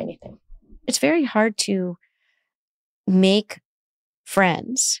don't know anything. It's very hard to make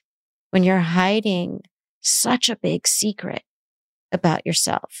friends when you're hiding such a big secret about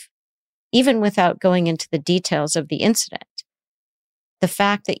yourself, even without going into the details of the incident. The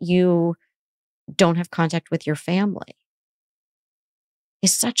fact that you don't have contact with your family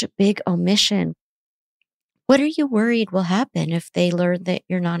is such a big omission. What are you worried will happen if they learn that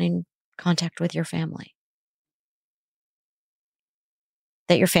you're not in contact with your family?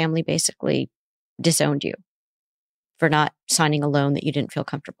 That your family basically disowned you for not signing a loan that you didn't feel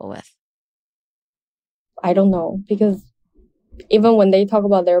comfortable with? I don't know, because even when they talk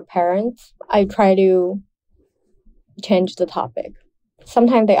about their parents, I try to change the topic.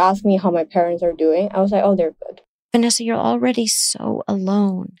 Sometimes they ask me how my parents are doing. I was like, oh, they're good. Vanessa, you're already so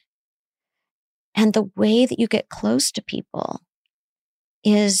alone. And the way that you get close to people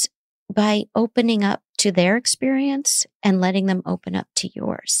is by opening up to their experience and letting them open up to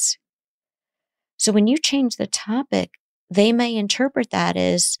yours. So when you change the topic, they may interpret that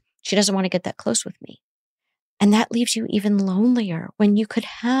as, she doesn't want to get that close with me. And that leaves you even lonelier when you could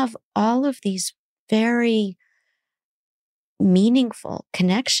have all of these very meaningful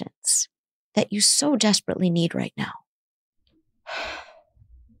connections that you so desperately need right now.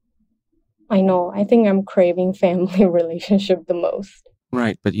 I know. I think I'm craving family relationship the most.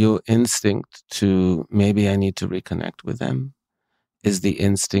 Right. But your instinct to, maybe I need to reconnect with them, is the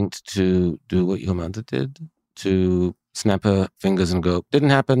instinct to do what your mother did, to snap her fingers and go,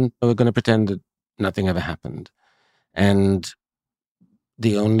 didn't happen. We're going to pretend that nothing ever happened. And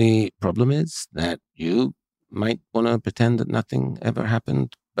the only problem is that you might want to pretend that nothing ever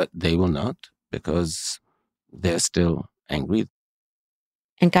happened, but they will not because they're still angry.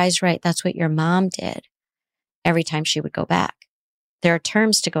 And Guy's right. That's what your mom did every time she would go back. There are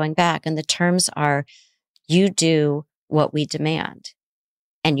terms to going back, and the terms are you do what we demand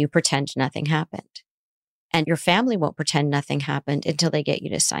and you pretend nothing happened. And your family won't pretend nothing happened until they get you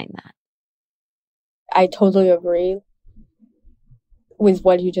to sign that. I totally agree with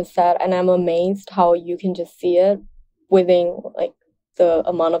what you just said. And I'm amazed how you can just see it within like the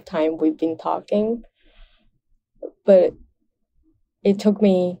amount of time we've been talking. But it took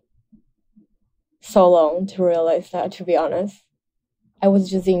me so long to realize that, to be honest. I was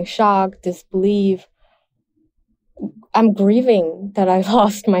just in shock, disbelief. I'm grieving that I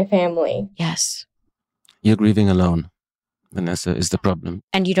lost my family. Yes. You're grieving alone, Vanessa, is the problem.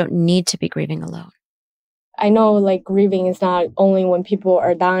 And you don't need to be grieving alone. I know like grieving is not only when people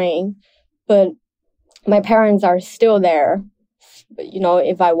are dying, but my parents are still there, you know,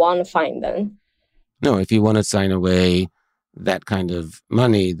 if I want to find them. No, if you want to sign away that kind of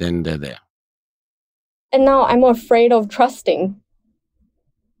money, then they're there. And now I'm afraid of trusting.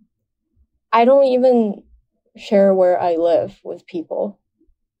 I don't even share where I live with people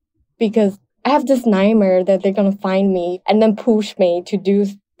because I have this nightmare that they're going to find me and then push me to do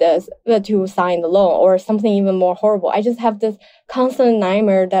this, to sign the loan or something even more horrible. I just have this constant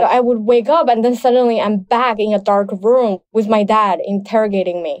nightmare that I would wake up and then suddenly I'm back in a dark room with my dad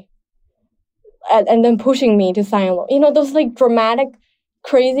interrogating me and then pushing me to sign a loan. You know, those like dramatic,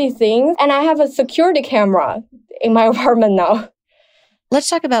 crazy things. And I have a security camera in my apartment now. Let's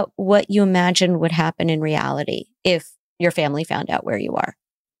talk about what you imagine would happen in reality if your family found out where you are.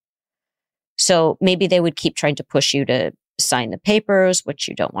 So maybe they would keep trying to push you to sign the papers, which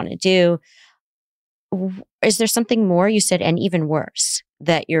you don't want to do. Is there something more? You said, and even worse,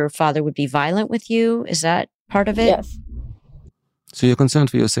 that your father would be violent with you. Is that part of it? Yes. So you're concerned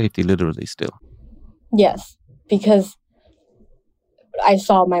for your safety literally still? Yes, because I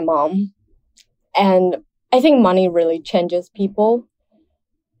saw my mom. And I think money really changes people.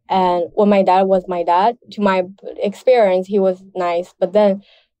 And when my dad was my dad, to my experience, he was nice. But then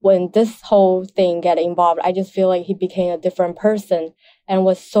when this whole thing got involved, I just feel like he became a different person and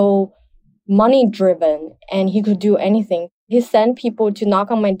was so money driven and he could do anything. He sent people to knock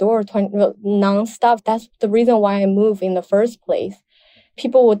on my door nonstop. That's the reason why I moved in the first place.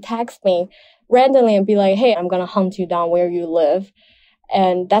 People would text me randomly and be like, hey, I'm going to hunt you down where you live.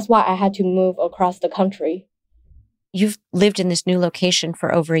 And that's why I had to move across the country. You've lived in this new location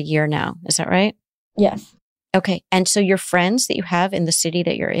for over a year now. Is that right? Yes. Okay. And so your friends that you have in the city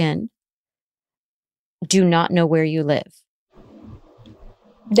that you're in do not know where you live.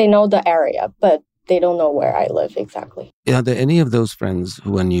 They know the area, but they don't know where I live exactly. Are there any of those friends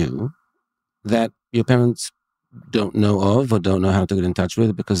who are new that your parents don't know of or don't know how to get in touch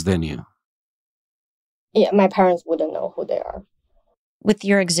with because they're new? Yeah, my parents wouldn't know who they are. With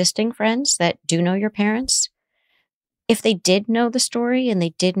your existing friends that do know your parents, if they did know the story and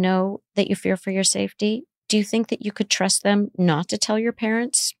they did know that you fear for your safety, do you think that you could trust them not to tell your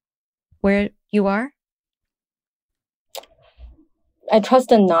parents where you are? I trust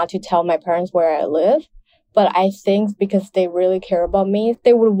them not to tell my parents where I live, but I think because they really care about me,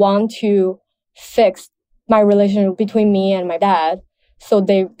 they would want to fix my relationship between me and my dad, so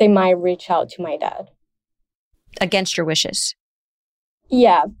they might reach out to my dad. Against your wishes?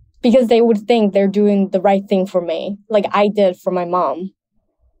 Yeah, because they would think they're doing the right thing for me, like I did for my mom.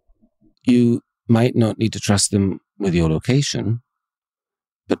 You might not need to trust them with your location,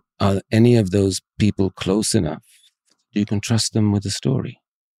 but are any of those people close enough you can trust them with the story?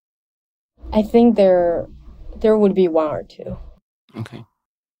 I think there would be one or two. Okay.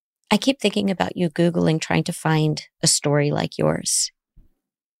 I keep thinking about you Googling, trying to find a story like yours.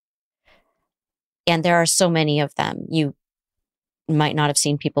 And there are so many of them. You might not have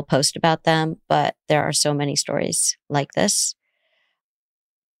seen people post about them, but there are so many stories like this.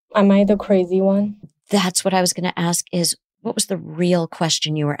 Am I the crazy one? That's what I was going to ask is, what was the real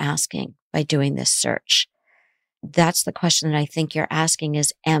question you were asking by doing this search? That's the question that I think you're asking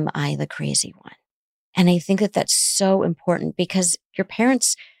is, am I the crazy one? And I think that that's so important because your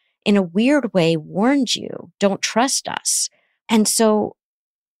parents, in a weird way, warned you, don't trust us. And so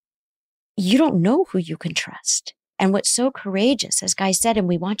you don't know who you can trust. And what's so courageous, as Guy said, and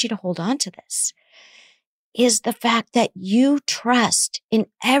we want you to hold on to this, is the fact that you trust in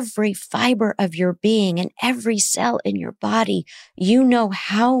every fiber of your being and every cell in your body. You know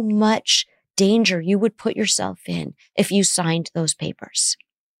how much danger you would put yourself in if you signed those papers.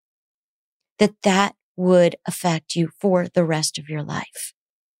 That would affect you for the rest of your life.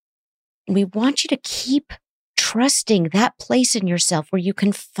 We want you to keep trusting that place in yourself where you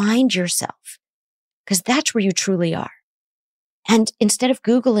can find yourself, because that's where you truly are. And instead of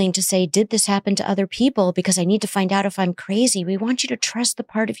Googling to say, did this happen to other people because I need to find out if I'm crazy, we want you to trust the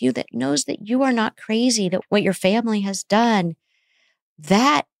part of you that knows that you are not crazy, that what your family has done,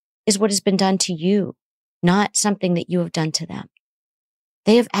 that is what has been done to you, not something that you have done to them.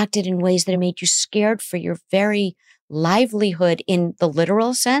 They have acted in ways that have made you scared for your very livelihood in the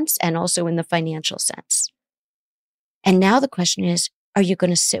literal sense and also in the financial sense. And now the question is, are you going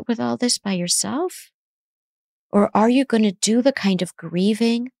to sit with all this by yourself? Or are you going to do the kind of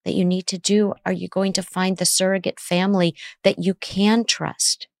grieving that you need to do? Are you going to find the surrogate family that you can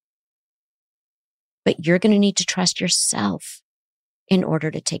trust? But you're going to need to trust yourself in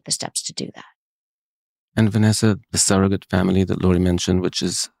order to take the steps to do that. And Vanessa, the surrogate family that Lori mentioned, which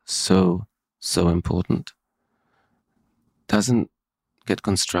is so important, doesn't get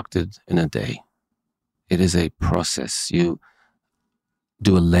constructed in a day. It is a process. You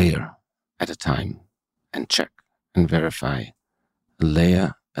do a layer at a time and check and verify, a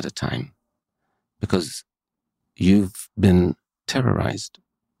layer at a time, because you've been terrorized,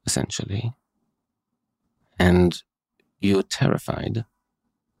 essentially, and you're terrified.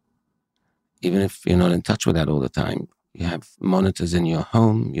 Even if you're not in touch with that all the time, you have monitors in your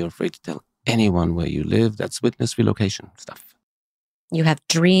home, you're afraid to tell anyone where you live. That's witness relocation stuff. You have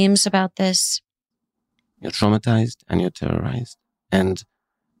dreams about this. You're traumatized and you're terrorized. And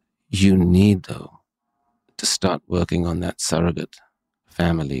you need, though, to start working on that surrogate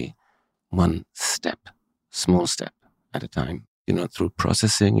family one step, small step at a time. You're not through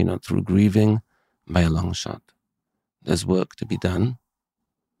processing, you're not through grieving by a long shot. There's work to be done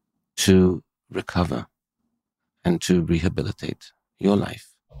to recover and to rehabilitate your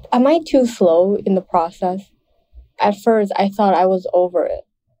life. Am I too slow in the process? At first, I thought I was over it.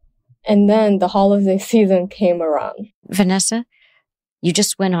 And then the holiday season came around. Vanessa, you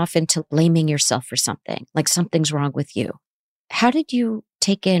just went off into blaming yourself for something, like something's wrong with you. How did you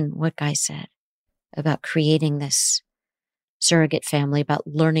take in what Guy said about creating this surrogate family, about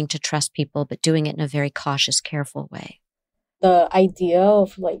learning to trust people, but doing it in a very cautious, careful way? The idea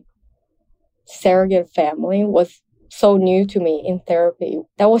of surrogate family was so new to me in therapy.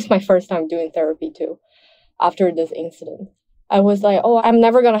 That was my first time doing therapy too, after this incident. I was like, oh, I'm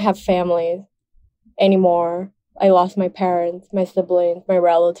never going to have family anymore. I lost my parents, my siblings, my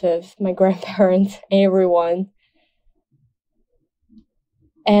relatives, my grandparents, everyone.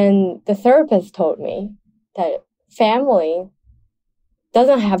 And the therapist told me that family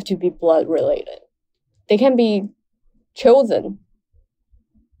doesn't have to be blood related. They can be chosen.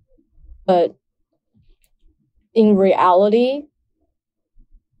 But in reality,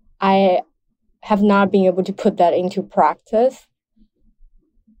 I have not been able to put that into practice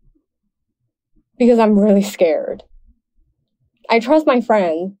because I'm really scared. I trust my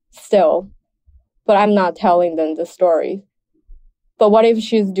friend still, but I'm not telling them the story. But what if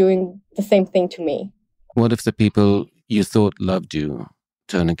she's doing the same thing to me? What if the people you thought loved you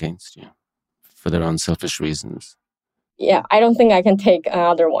turn against you for their own selfish reasons? Yeah, I don't think I can take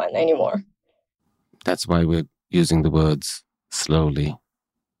another one anymore. That's why we're using the words slowly,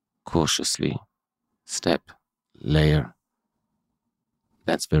 cautiously, step, layer.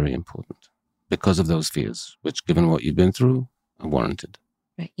 That's very important because of those fears, which, given what you've been through, are warranted.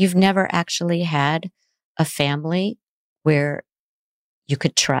 Right. You've never actually had a family where you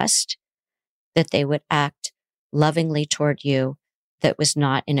could trust that they would act lovingly toward you, that was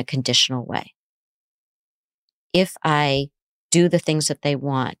not in a conditional way. If I do the things that they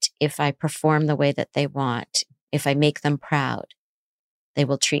want, if I perform the way that they want, if I make them proud, they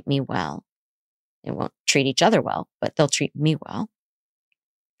will treat me well. They won't treat each other well, but they'll treat me well.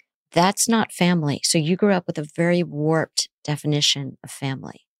 That's not family. So you grew up with a very warped definition of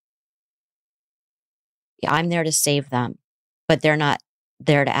family. Yeah, I'm there to save them, but they're not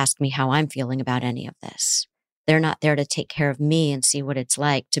there to ask me how I'm feeling about any of this. They're not there to take care of me and see what it's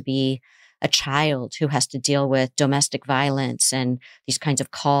like to be a child who has to deal with domestic violence and these kinds of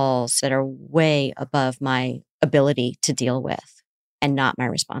calls that are way above my ability to deal with and not my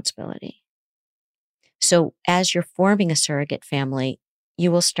responsibility. So as you're forming a surrogate family,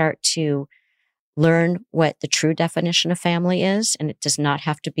 you will start to learn what the true definition of family is, and it does not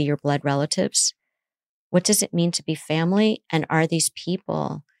have to be your blood relatives. What does it mean to be family? And are these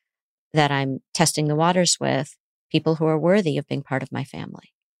people that I'm testing the waters with people who are worthy of being part of my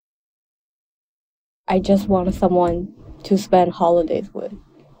family? I just want someone to spend holidays with.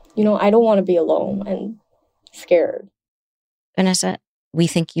 I don't want to be alone and scared. Vanessa, we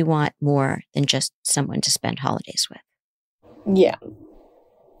think you want more than just someone to spend holidays with. Yeah.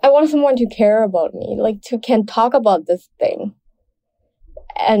 I want someone to care about me, like can talk about this thing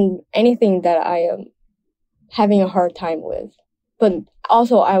and anything that I am having a hard time with. But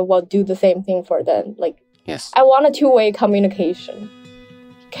also I will do the same thing for them. Like, yes, I want a two-way communication,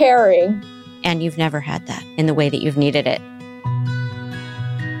 caring. And you've never had that in the way that you've needed it.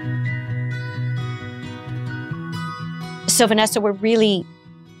 So Vanessa, we're really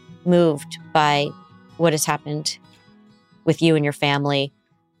moved by what has happened with you and your family.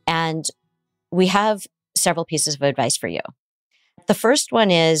 And we have several pieces of advice for you. The first one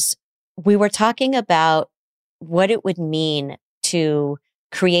is, we were talking about what it would mean to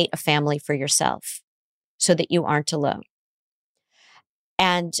create a family for yourself so that you aren't alone.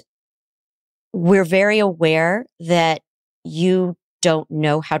 And we're very aware that you don't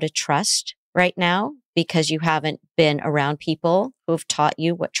know how to trust right now because you haven't been around people who've taught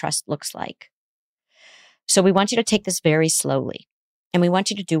you what trust looks like. So we want you to take this very slowly. And we want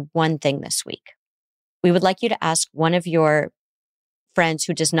you to do one thing this week. We would like you to ask one of your friends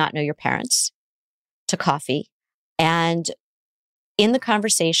who does not know your parents to coffee. And in the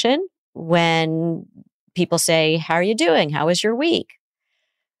conversation, when people say, "How are you doing? How was your week?"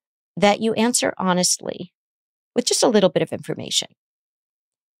 that you answer honestly with just a little bit of information.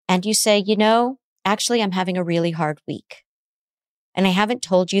 And you say, actually, I'm having a really hard week. And I haven't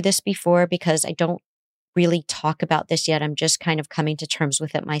told you this before because I don't really talk about this yet. I'm just kind of coming to terms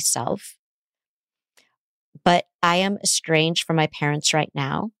with it myself. But I am estranged from my parents right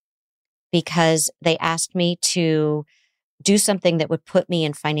now because they asked me to do something that would put me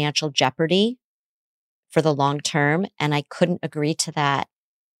in financial jeopardy for the long term. And I couldn't agree to that.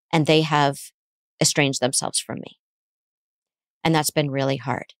 And they have estranged themselves from me. And that's been really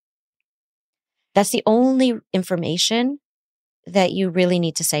hard. That's the only information that you really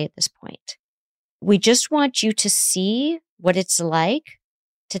need to say at this point. We just want you to see what it's like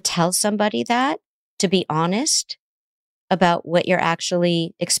to tell somebody that, to be honest about what you're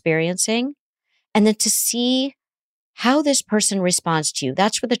actually experiencing, and then to see how this person responds to you.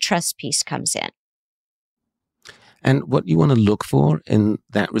 That's where the trust piece comes in. And what you want to look for in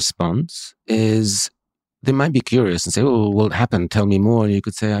that response is, they might be curious and say, "Oh, what happened? Tell me more." And you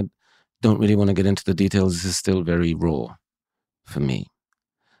could say, "I don't really want to get into the details. This is still very raw for me."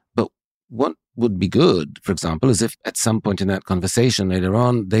 But what would be good, for example, is if at some point in that conversation later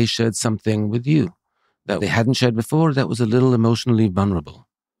on, they shared something with you that they hadn't shared before that was a little emotionally vulnerable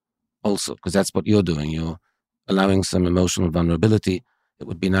also, because that's what you're doing. You're allowing some emotional vulnerability. It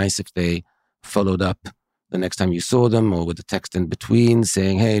would be nice if they followed up the next time you saw them, or with a text in between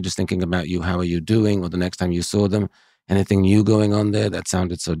saying, "Hey, just thinking about you, how are you doing?" Or the next time you saw them, "Anything new going on there that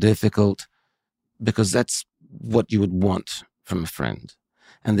sounded so difficult?" Because that's what you would want from a friend.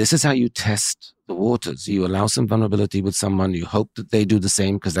 And this is how you test the waters. You allow some vulnerability with someone. You hope that they do the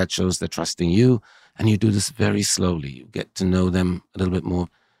same because that shows they're trusting you. And you do this very slowly. You get to know them a little bit more,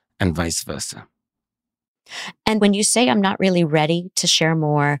 and vice versa. And when you say, "I'm not really ready to share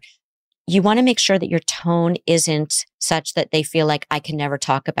more," you want to make sure that your tone isn't such that they feel like, "I can never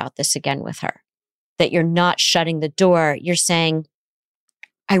talk about this again with her." That you're not shutting the door. You're saying,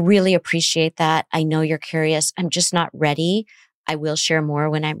 "I really appreciate that. I know you're curious. I'm just not ready. I will share more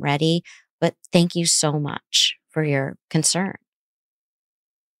when I'm ready. But thank you so much for your concern."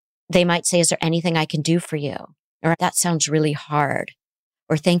 They might say, "Is there anything I can do for you?" Or, "That sounds really hard."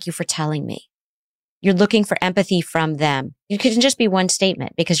 Or, "Thank you for telling me." You're looking for empathy from them. It can just be one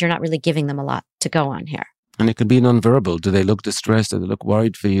statement because you're not really giving them a lot to go on here. And it could be nonverbal. Do they look distressed? Do they look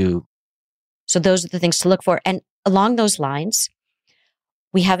worried for you? So those are the things to look for. And along those lines,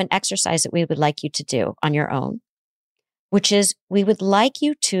 we have an exercise that we would like you to do on your own, which is, we would like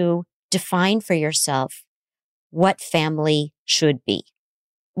you to define for yourself what family should be.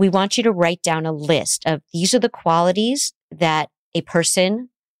 We want you to write down a list of, these are the qualities that a person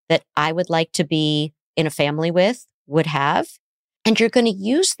that I would like to be in a family with would have. And you're going to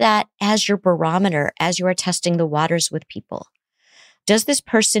use that as your barometer as you are testing the waters with people. Does this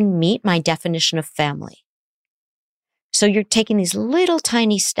person meet my definition of family? So you're taking these little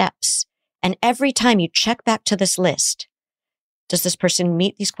tiny steps. And every time you check back to this list, does this person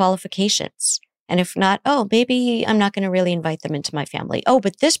meet these qualifications? And if not, oh, maybe I'm not going to really invite them into my family. Oh,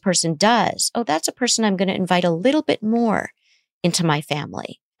 but this person does. Oh, that's a person I'm going to invite a little bit more into my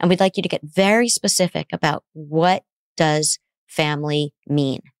family. And we'd like you to get very specific about, what does family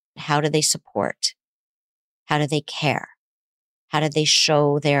mean? How do they support? How do they care? How do they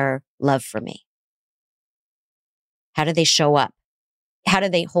show their love for me? How do they show up? How do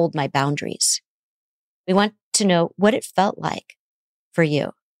they hold my boundaries? We want to know what it felt like for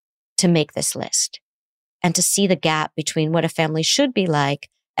you to make this list and to see the gap between what a family should be like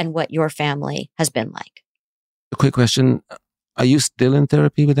and what your family has been like. A quick question. Are you still in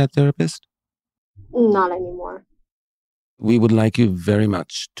therapy with that therapist? Not anymore. We would like you very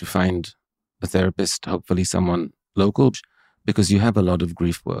much to find a therapist, hopefully someone local, because you have a lot of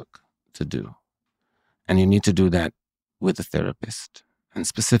grief work to do. And you need to do that with a therapist. And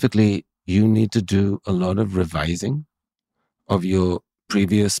specifically, you need to do a lot of revising of your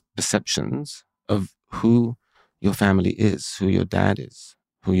previous perceptions of who your family is, who your dad is,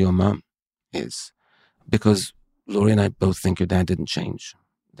 who your mom is. Because Lori and I both think your dad didn't change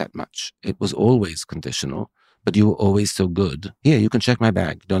that much. It was always conditional, but you were always so good. Here, you can check my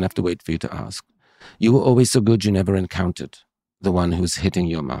bag. Don't have to wait for you to ask. You were always so good, you never encountered the one who's hitting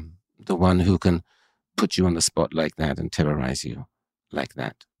your mom, the one who can put you on the spot like that and terrorize you like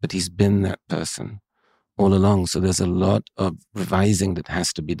that. But he's been that person all along. So there's a lot of revising that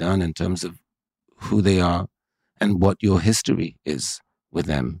has to be done in terms of who they are and what your history is with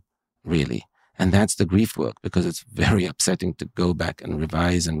them, really. And that's the grief work, because it's very upsetting to go back and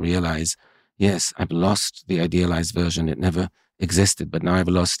revise and realize, yes, I've lost the idealized version. It never existed, but now I've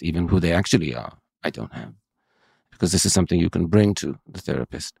lost even who they actually are. I don't have. Because this is something you can bring to the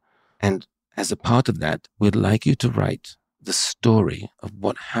therapist. And as a part of that, we'd like you to write the story of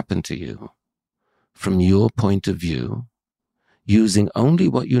what happened to you from your point of view, using only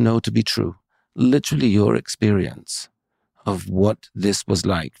what you know to be true, literally your experience of what this was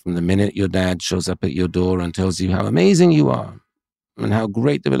like from the minute your dad shows up at your door and tells you how amazing you are and how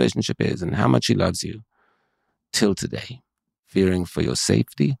great the relationship is and how much he loves you, till today, fearing for your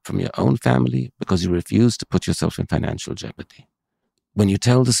safety from your own family because you refuse to put yourself in financial jeopardy. When you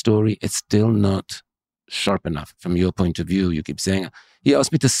tell the story, it's still not sharp enough from your point of view. You keep saying, he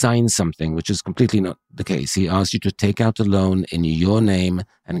asked me to sign something, which is completely not the case. He asked you to take out a loan in your name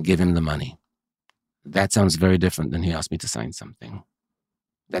and give him the money. That sounds very different than he asked me to sign something.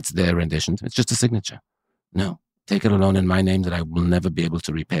 That's their rendition. It's just a signature. No, take out a loan in my name that I will never be able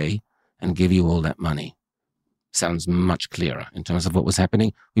to repay and give you all that money. Sounds much clearer in terms of what was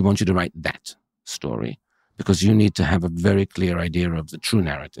happening. We want you to write that story because you need to have a very clear idea of the true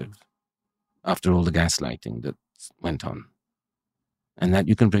narrative after all the gaslighting that went on. And that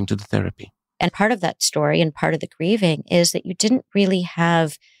you can bring to the therapy. And part of that story and part of the grieving is that you didn't really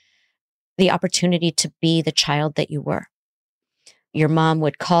have the opportunity to be the child that you were. Your mom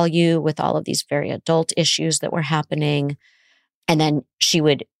would call you with all of these very adult issues that were happening, and then she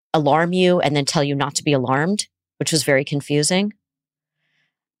would alarm you and then tell you not to be alarmed, which was very confusing.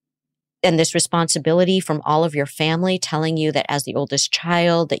 And this responsibility from all of your family telling you that as the oldest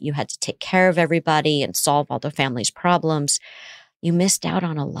child, that you had to take care of everybody and solve all the family's problems. You missed out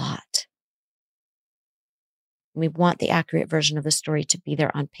on a lot. We want the accurate version of the story to be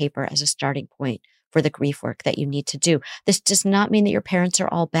there on paper as a starting point for the grief work that you need to do. This does not mean that your parents are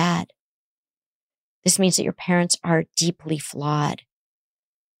all bad. This means that your parents are deeply flawed.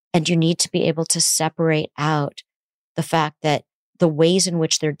 And you need to be able to separate out the fact that the ways in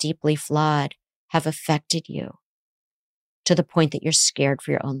which they're deeply flawed have affected you to the point that you're scared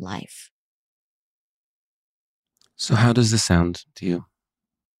for your own life. So how does this sound to you?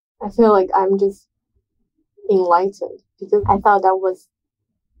 I feel like I'm just enlightened because I thought that was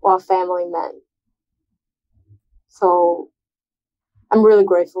what family meant. So I'm really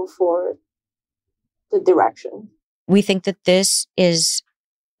grateful for the direction. We think that this is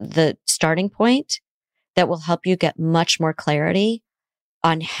the starting point that will help you get much more clarity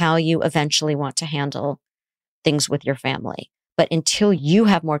on how you eventually want to handle things with your family. But until you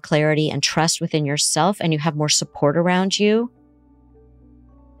have more clarity and trust within yourself and you have more support around you,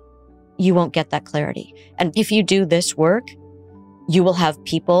 you won't get that clarity. And if you do this work, you will have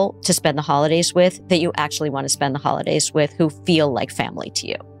people to spend the holidays with that you actually want to spend the holidays with who feel like family to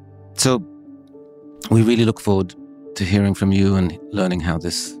you. So we really look forward to hearing from you and learning how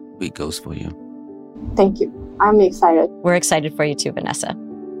this week goes for you. Thank you. I'm excited. We're excited for you too, Vanessa.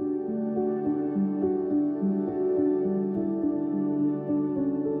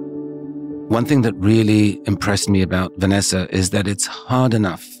 One thing that really impressed me about Vanessa is that it's hard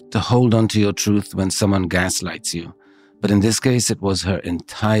enough to hold on to your truth when someone gaslights you. But in this case, it was her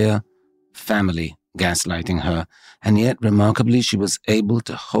entire family gaslighting her. And yet, remarkably, she was able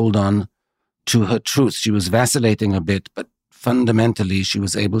to hold on to her truth. She was vacillating a bit, but fundamentally, she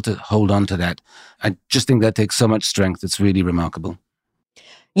was able to hold on to that. I just think that takes so much strength. It's really remarkable.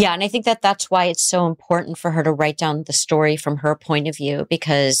 Yeah, and I think that that's why it's so important for her to write down the story from her point of view,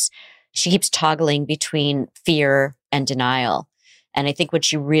 because she keeps toggling between fear and denial. And I think when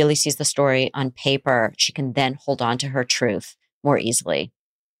she really sees the story on paper, she can then hold on to her truth more easily.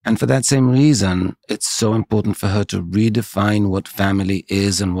 And for that same reason, it's so important for her to redefine what family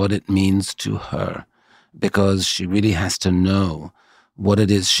is and what it means to her, because she really has to know what it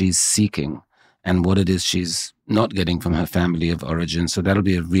is she's seeking and what it is she's not getting from her family of origin. So that'll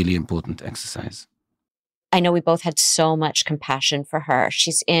be a really important exercise. I know we both had so much compassion for her.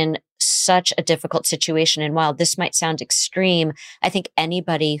 She's in such a difficult situation. And while this might sound extreme, I think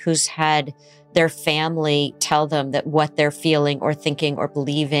anybody who's had their family tell them that what they're feeling or thinking or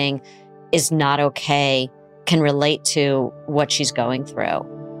believing is not okay can relate to what she's going through.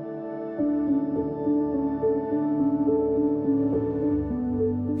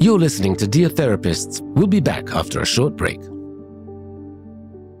 You're listening to Dear Therapists. We'll be back after a short break.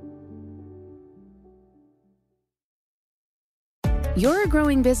 You're a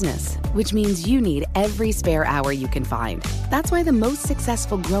growing business, which means you need every spare hour you can find. That's why the most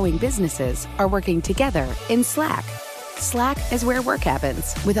successful growing businesses are working together in Slack. Slack is where work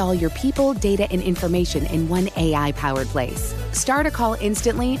happens, with all your people, data, and information in one AI-powered place. Start a call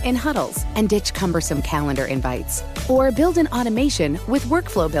instantly in huddles and ditch cumbersome calendar invites. Or build an automation with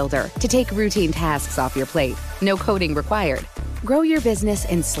Workflow Builder to take routine tasks off your plate. No coding required. Grow your business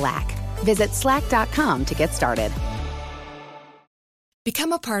in Slack. Visit slack.com to get started.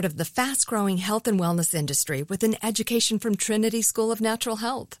 Become a part of the fast-growing health and wellness industry with an education from Trinity School of Natural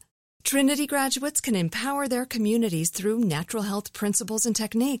Health. Trinity graduates can empower their communities through natural health principles and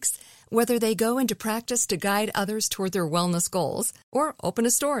techniques, whether they go into practice to guide others toward their wellness goals or open a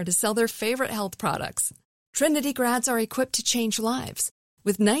store to sell their favorite health products. Trinity grads are equipped to change lives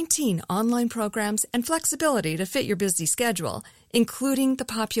with 19 online programs and flexibility to fit your busy schedule, including the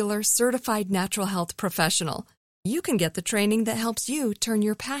popular Certified Natural Health Professional. You can get the training that helps you turn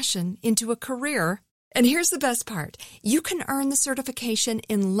your passion into a career. And here's the best part. You can earn the certification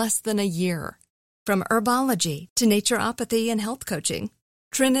in less than a year. From herbology to naturopathy and health coaching,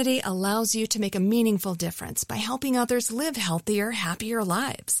 Trinity allows you to make a meaningful difference by helping others live healthier, happier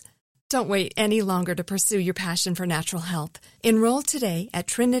lives. Don't wait any longer to pursue your passion for natural health. Enroll today at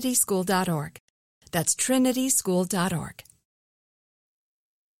trinityschool.org. That's trinityschool.org.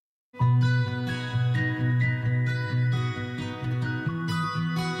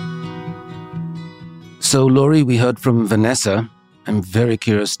 So, Laurie, we heard from Vanessa. I'm very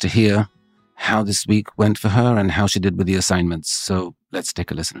curious to hear how this week went for her and how she did with the assignments. So let's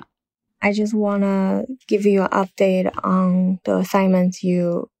take a listen. I just want to give you an update on the assignments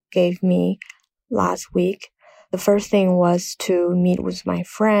you gave me last week. The first thing was to meet with my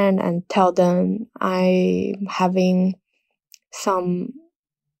friend and tell them I'm having some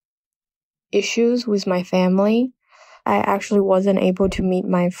issues with my family. I actually wasn't able to meet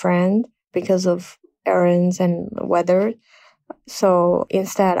my friend because of errands and weather. So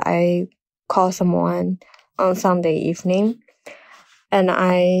instead, I called someone on Sunday evening and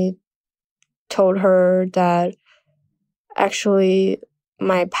I told her that actually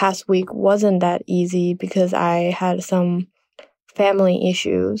my past week wasn't that easy because I had some family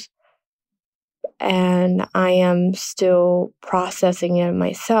issues and I am still processing it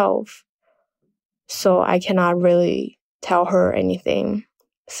myself. So I cannot really tell her anything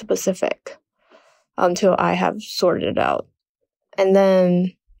specific until I have sorted it out. And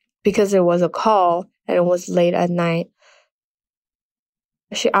then because it was a call and it was late at night,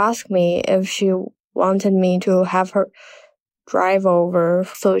 she asked me if she wanted me to have her drive over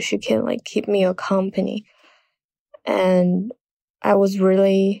so she can keep me a company. And I was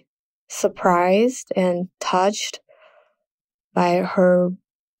really surprised and touched by her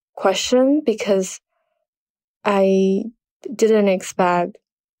question because I didn't expect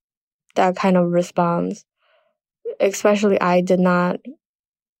that kind of response. Especially I did not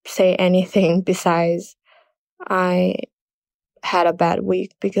say anything besides I had a bad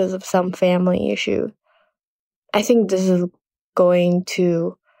week because of some family issue. I think this is going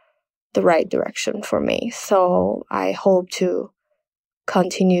to the right direction for me. So I hope to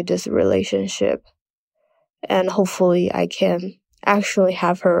continue this relationship and hopefully I can actually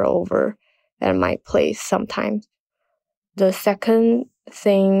have her over at my place sometime. The second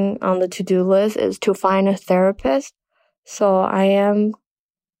thing on the to-do list is to find a therapist. So I am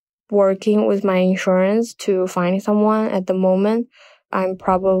working with my insurance to find someone at the moment. I'm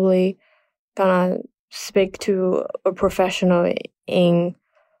probably gonna speak to a professional in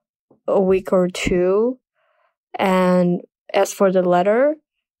a week or two. And as for the letter,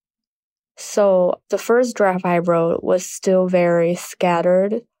 so the first draft I wrote was still very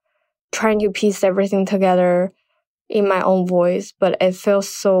scattered, trying to piece everything together in my own voice, but it feels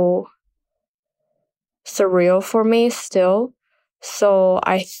so surreal for me still. So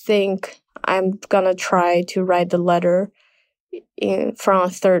I think I'm gonna try to write the letter from a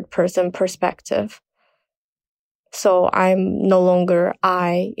third person perspective. So I'm no longer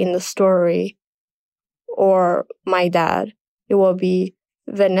I in the story or my dad. It will be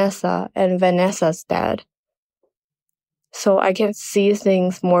Vanessa and Vanessa's dad. So I can see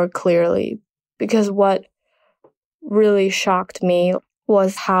things more clearly, because what really shocked me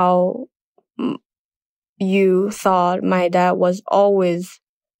was how you thought my dad was always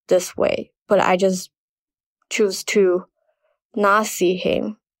this way, but I just choose to not see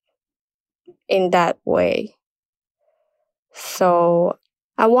him in that way. So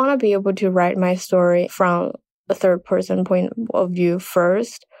I want to be able to write my story from a third person point of view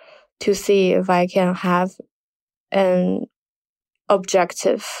first, to see if I can have an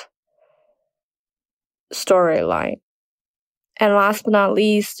objective storyline. And last but not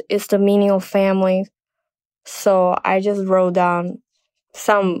least is the meaning of family. So I just wrote down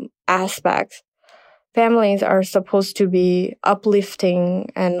some aspects. Families are supposed to be uplifting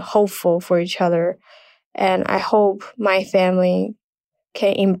and hopeful for each other. And I hope my family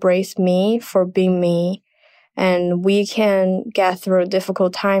can embrace me for being me, and we can get through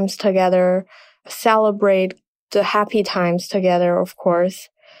difficult times together, celebrate the happy times together, of course,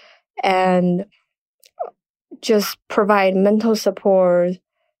 and just provide mental support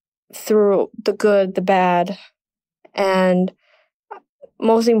through the good, the bad. And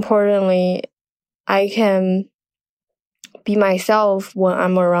most importantly, I can be myself when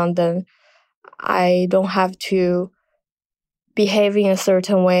I'm around them. I don't have to behave in a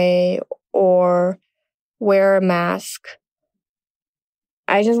certain way or wear a mask.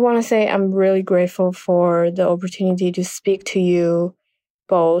 I just want to say I'm really grateful for the opportunity to speak to you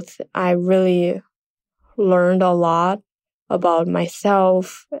both. I really learned a lot about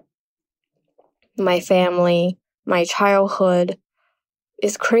myself, my family, my childhood.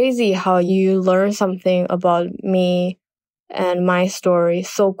 It's crazy how you learn something about me and my story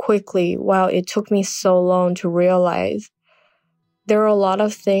so quickly, while it took me so long to realize. There are a lot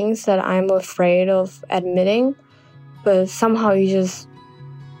of things that I'm afraid of admitting, but somehow you just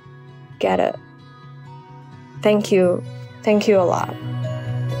get it. Thank you. Thank you a lot.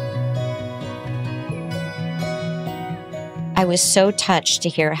 I was so touched to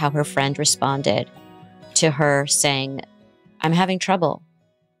hear how her friend responded to her saying, I'm having trouble.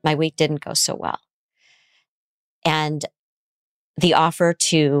 My week didn't go so well. And the offer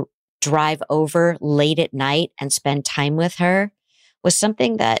to drive over late at night and spend time with her was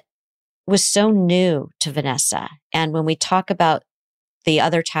something that was so new to Vanessa. And when we talk about the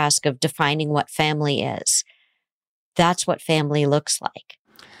other task of defining what family is, that's what family looks like.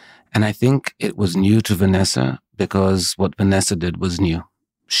 And I think it was new to Vanessa because what Vanessa did was new.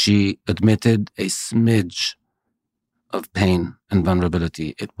 She admitted a smidge of pain and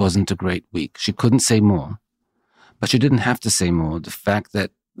vulnerability. It wasn't a great week. She couldn't say more, but she didn't have to say more. The fact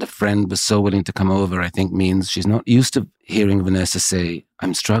that the friend was so willing to come over, I think, means she's not used to hearing Vanessa say,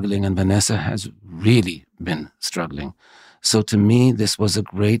 I'm struggling, and Vanessa has really been struggling. So to me, this was a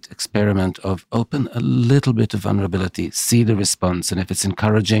great experiment of open a little bit of vulnerability, see the response, and if it's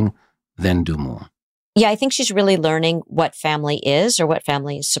encouraging, then do more. Yeah, I think she's really learning what family is, or what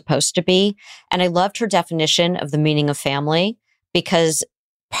family is supposed to be. And I loved her definition of the meaning of family, because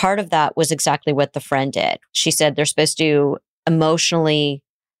part of that was exactly what the friend did. She said they're supposed to emotionally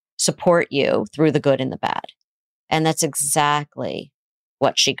support you through the good and the bad. And that's exactly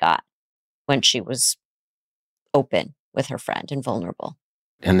what she got when she was open with her friend and vulnerable.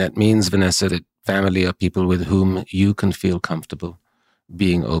 And that means, Vanessa, that family are people with whom you can feel comfortable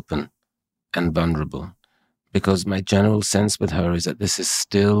being open and vulnerable. Because my general sense with her is that this is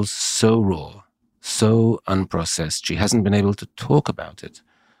still so raw, so unprocessed. She hasn't been able to talk about it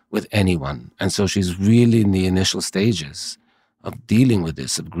with anyone. And so she's really in the initial stages of dealing with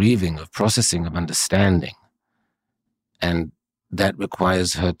this, of grieving, of processing, of understanding. And that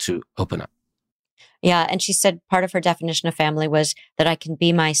requires her to open up. Yeah. And she said part of her definition of family was that I can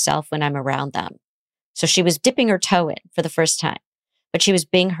be myself when I'm around them. So she was dipping her toe in for the first time, but she was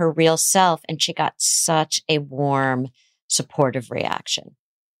being her real self, and she got such a warm, supportive reaction.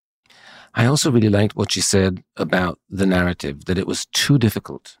 I also really liked what she said about the narrative, that it was too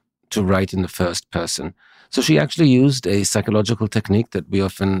difficult to write in the first person. So she actually used a psychological technique that we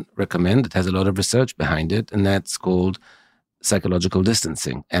often recommend. It has a lot of research behind it, and that's called psychological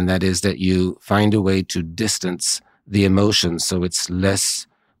distancing. And that is that you find a way to distance the emotion so it's less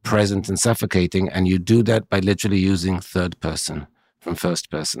present and suffocating, and you do that by literally using third person from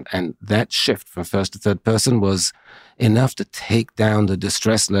first person. And that shift from first to third person was enough to take down the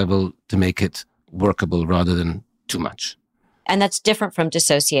distress level to make it workable rather than too much. And that's different from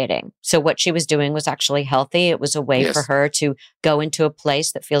dissociating. So what she was doing was actually healthy. It was a way Yes. for her to go into a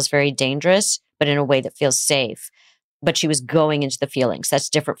place that feels very dangerous, but in a way that feels safe. But she was going into the feelings. That's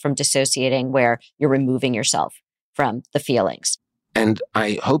different from dissociating, where you're removing yourself from the feelings. And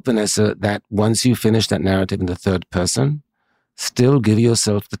I hope, Vanessa, that once you finish that narrative in the third person, still give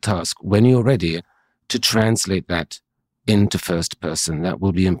yourself the task, when you're ready, to translate that into first person. That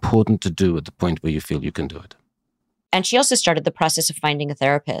will be important to do at the point where you feel you can do it. And she also started the process of finding a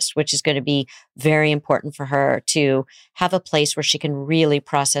therapist, which is going to be very important for her to have a place where she can really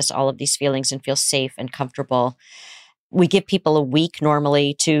process all of these feelings and feel safe and comfortable. We give people a week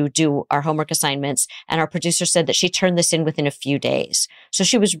normally to do our homework assignments. And our producer said that she turned this in within a few days. So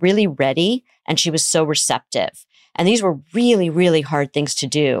she was really ready and she was so receptive. And these were really, really hard things to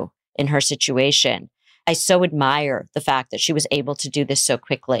do in her situation. I so admire the fact that she was able to do this so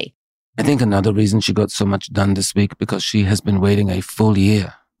quickly. I think another reason she got so much done this week, because she has been waiting a full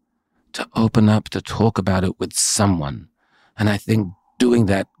year to open up, to talk about it with someone. And I think doing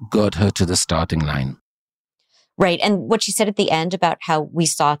that got her to the starting line. Right. And what she said at the end about how we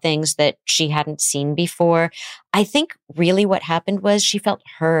saw things that she hadn't seen before, I think really what happened was she felt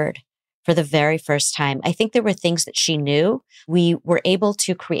heard for the very first time. I think there were things that she knew. We were able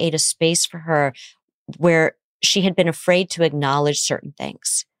to create a space for her where she had been afraid to acknowledge certain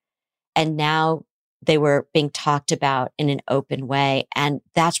things. And now they were being talked about in an open way. And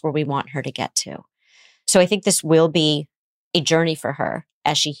that's where we want her to get to. So I think this will be a journey for her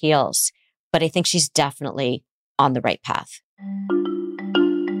as she heals. But I think she's definitely on the right path.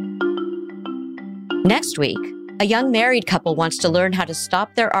 Next week, a young married couple wants to learn how to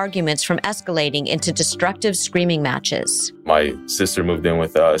stop their arguments from escalating into destructive screaming matches. My sister moved in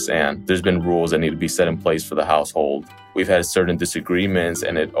with us, and there's been rules that need to be set in place for the household. We've had certain disagreements,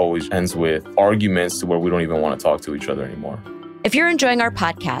 and it always ends with arguments to where we don't even want to talk to each other anymore. If you're enjoying our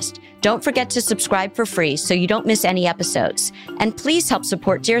podcast, don't forget to subscribe for free so you don't miss any episodes. And please help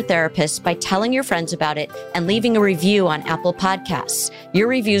support Dear Therapist by telling your friends about it and leaving a review on Apple Podcasts. Your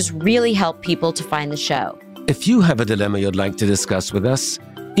reviews really help people to find the show. If you have a dilemma you'd like to discuss with us,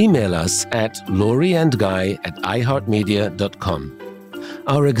 email us at laurieandguy@iheartmedia.com.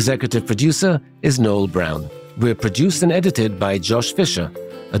 Our executive producer is Noel Brown. We're produced and edited by Josh Fisher.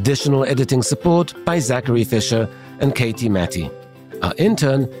 Additional editing support by Zachary Fisher and Katie Matty. Our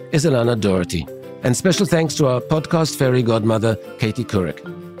intern is Alana Doherty. And special thanks to our podcast fairy godmother, Katie Couric.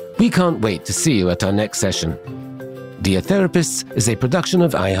 We can't wait to see you at our next session. Dear Therapists is a production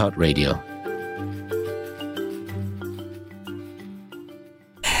of iHeartRadio.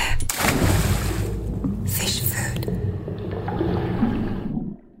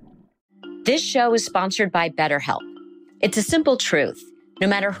 This show is sponsored by BetterHelp. It's a simple truth. No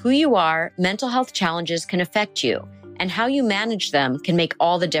matter who you are, mental health challenges can affect you, and how you manage them can make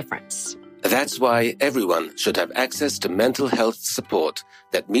all the difference. That's why everyone should have access to mental health support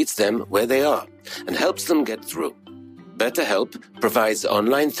that meets them where they are and helps them get through. BetterHelp provides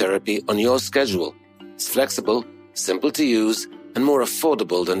online therapy on your schedule. It's flexible, simple to use, and more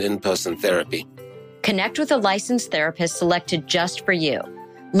affordable than in-person therapy. Connect with a licensed therapist selected just for you.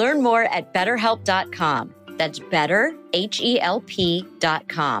 Learn more at BetterHelp.com. That's better,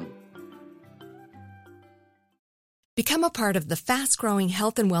 HELP.com. Become a part of the fast-growing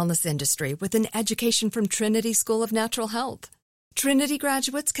health and wellness industry with an education from Trinity School of Natural Health. Trinity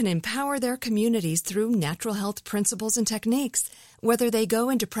graduates can empower their communities through natural health principles and techniques, whether they go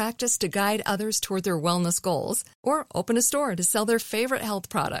into practice to guide others toward their wellness goals or open a store to sell their favorite health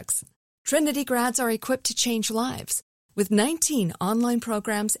products. Trinity grads are equipped to change lives with 19 online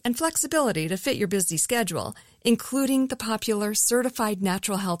programs and flexibility to fit your busy schedule, including the popular Certified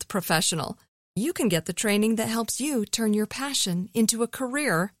Natural Health Professional. You can get the training that helps you turn your passion into a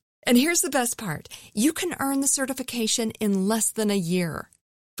career. And here's the best part. You can earn the certification in less than a year.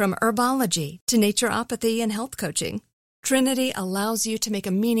 From herbology to naturopathy and health coaching, Trinity allows you to make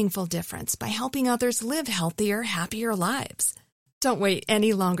a meaningful difference by helping others live healthier, happier lives. Don't wait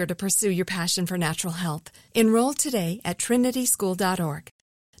any longer to pursue your passion for natural health. Enroll today at trinityschool.org.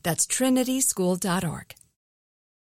 That's trinityschool.org.